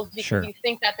vegetables because Sure. you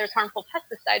think that there's harmful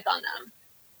pesticides on them.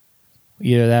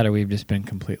 Either that or we've just been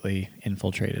completely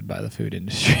infiltrated by the food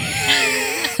industry.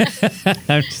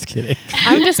 I'm just kidding.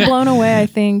 I'm just blown away. I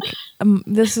think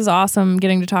this is awesome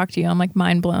getting to talk to you. I'm like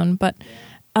mind blown, but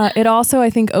it also, I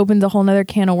think, opens a whole nother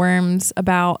can of worms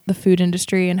about the food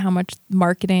industry and how much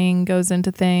marketing goes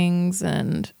into things,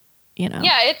 and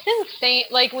Yeah, it's insane.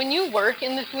 Like when you work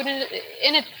in the food industry,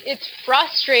 and it's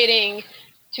frustrating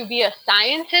to be a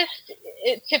scientist.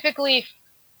 Typically,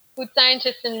 food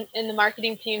scientists and the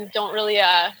marketing teams don't really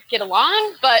get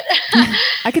along, but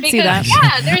I could see that.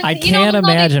 Yeah, there's, I can't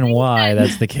imagine why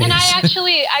that's the case. And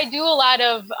I do a lot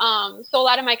of so a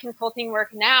lot of my consulting work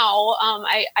now.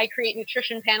 I create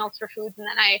nutrition panels for foods, and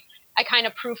then I kind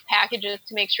of proof packages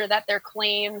to make sure that their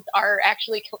claims are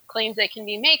actually claims they can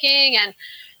be making,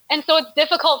 and so it's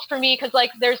difficult for me because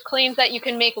like there's claims that you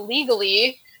can make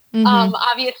legally.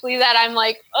 Obviously that I'm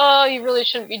like, oh, you really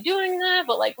shouldn't be doing that,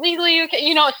 but like legally you can,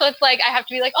 so it's like, I have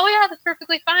to be like, oh yeah, that's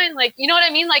perfectly fine. Like, you know what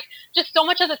I mean? Like just so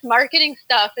much of this marketing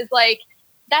stuff is like,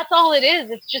 that's all it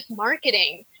is. It's just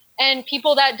marketing. And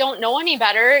people that don't know any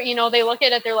better, they look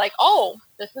at it, they're like, oh,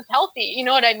 this is healthy. You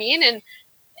know what I mean? And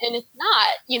it's not,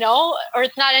 or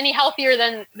it's not any healthier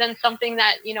than something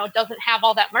that, doesn't have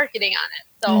all that marketing on it.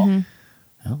 So,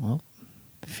 Oh, well,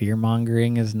 fear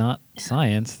mongering is not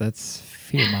science. That's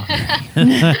fear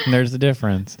mongering. There's a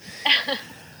difference.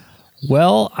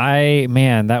 Well,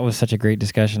 that was such a great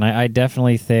discussion. I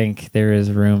definitely think there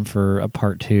is room for a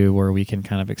part 2 where we can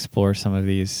kind of explore some of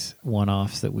these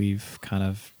one-offs that we've kind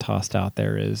of tossed out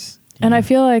there. And I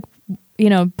feel like,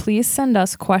 please send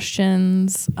us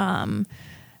questions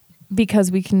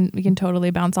because we can totally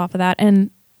bounce off of that,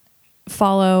 and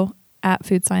follow at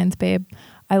Food Science Babe.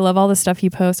 I love all the stuff you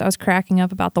post. I was cracking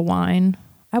up about the wine.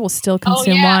 I will still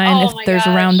consume wine if there's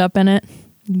Roundup in it.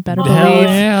 You better believe. Hell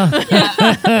yeah.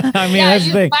 I mean, that's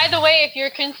the thing. By the way, if you're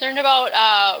concerned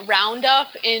about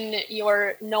Roundup in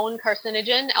your known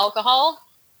carcinogen, alcohol,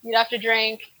 you'd have to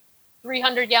drink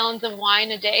 300 gallons of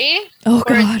wine a day. Oh,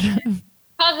 God.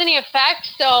 Cause any effect,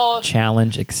 so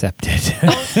challenge accepted.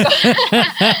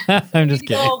 I'm just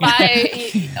kidding. Go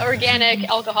buy organic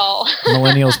alcohol.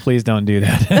 Millennials, please don't do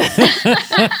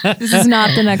that. This is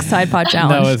not the next Tide Pod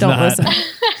challenge. No, it's don't not. listen.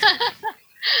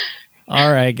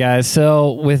 All right, guys.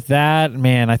 So with that,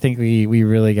 man, I think we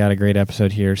really got a great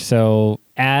episode here. So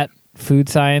at Food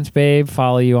Science Babe,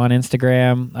 follow you on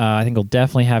Instagram. I think we'll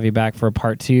definitely have you back for a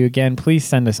part 2. Again, please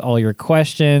send us all your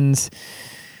questions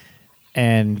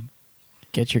and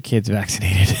get your kids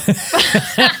vaccinated.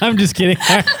 I'm just kidding.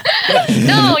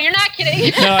 No, you're not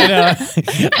kidding. No, I know.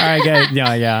 All right, guys.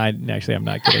 No, yeah, I'm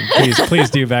not kidding. Please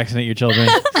do vaccinate your children.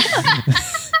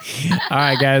 All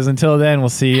right, guys. Until then, we'll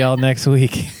see y'all next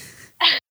week.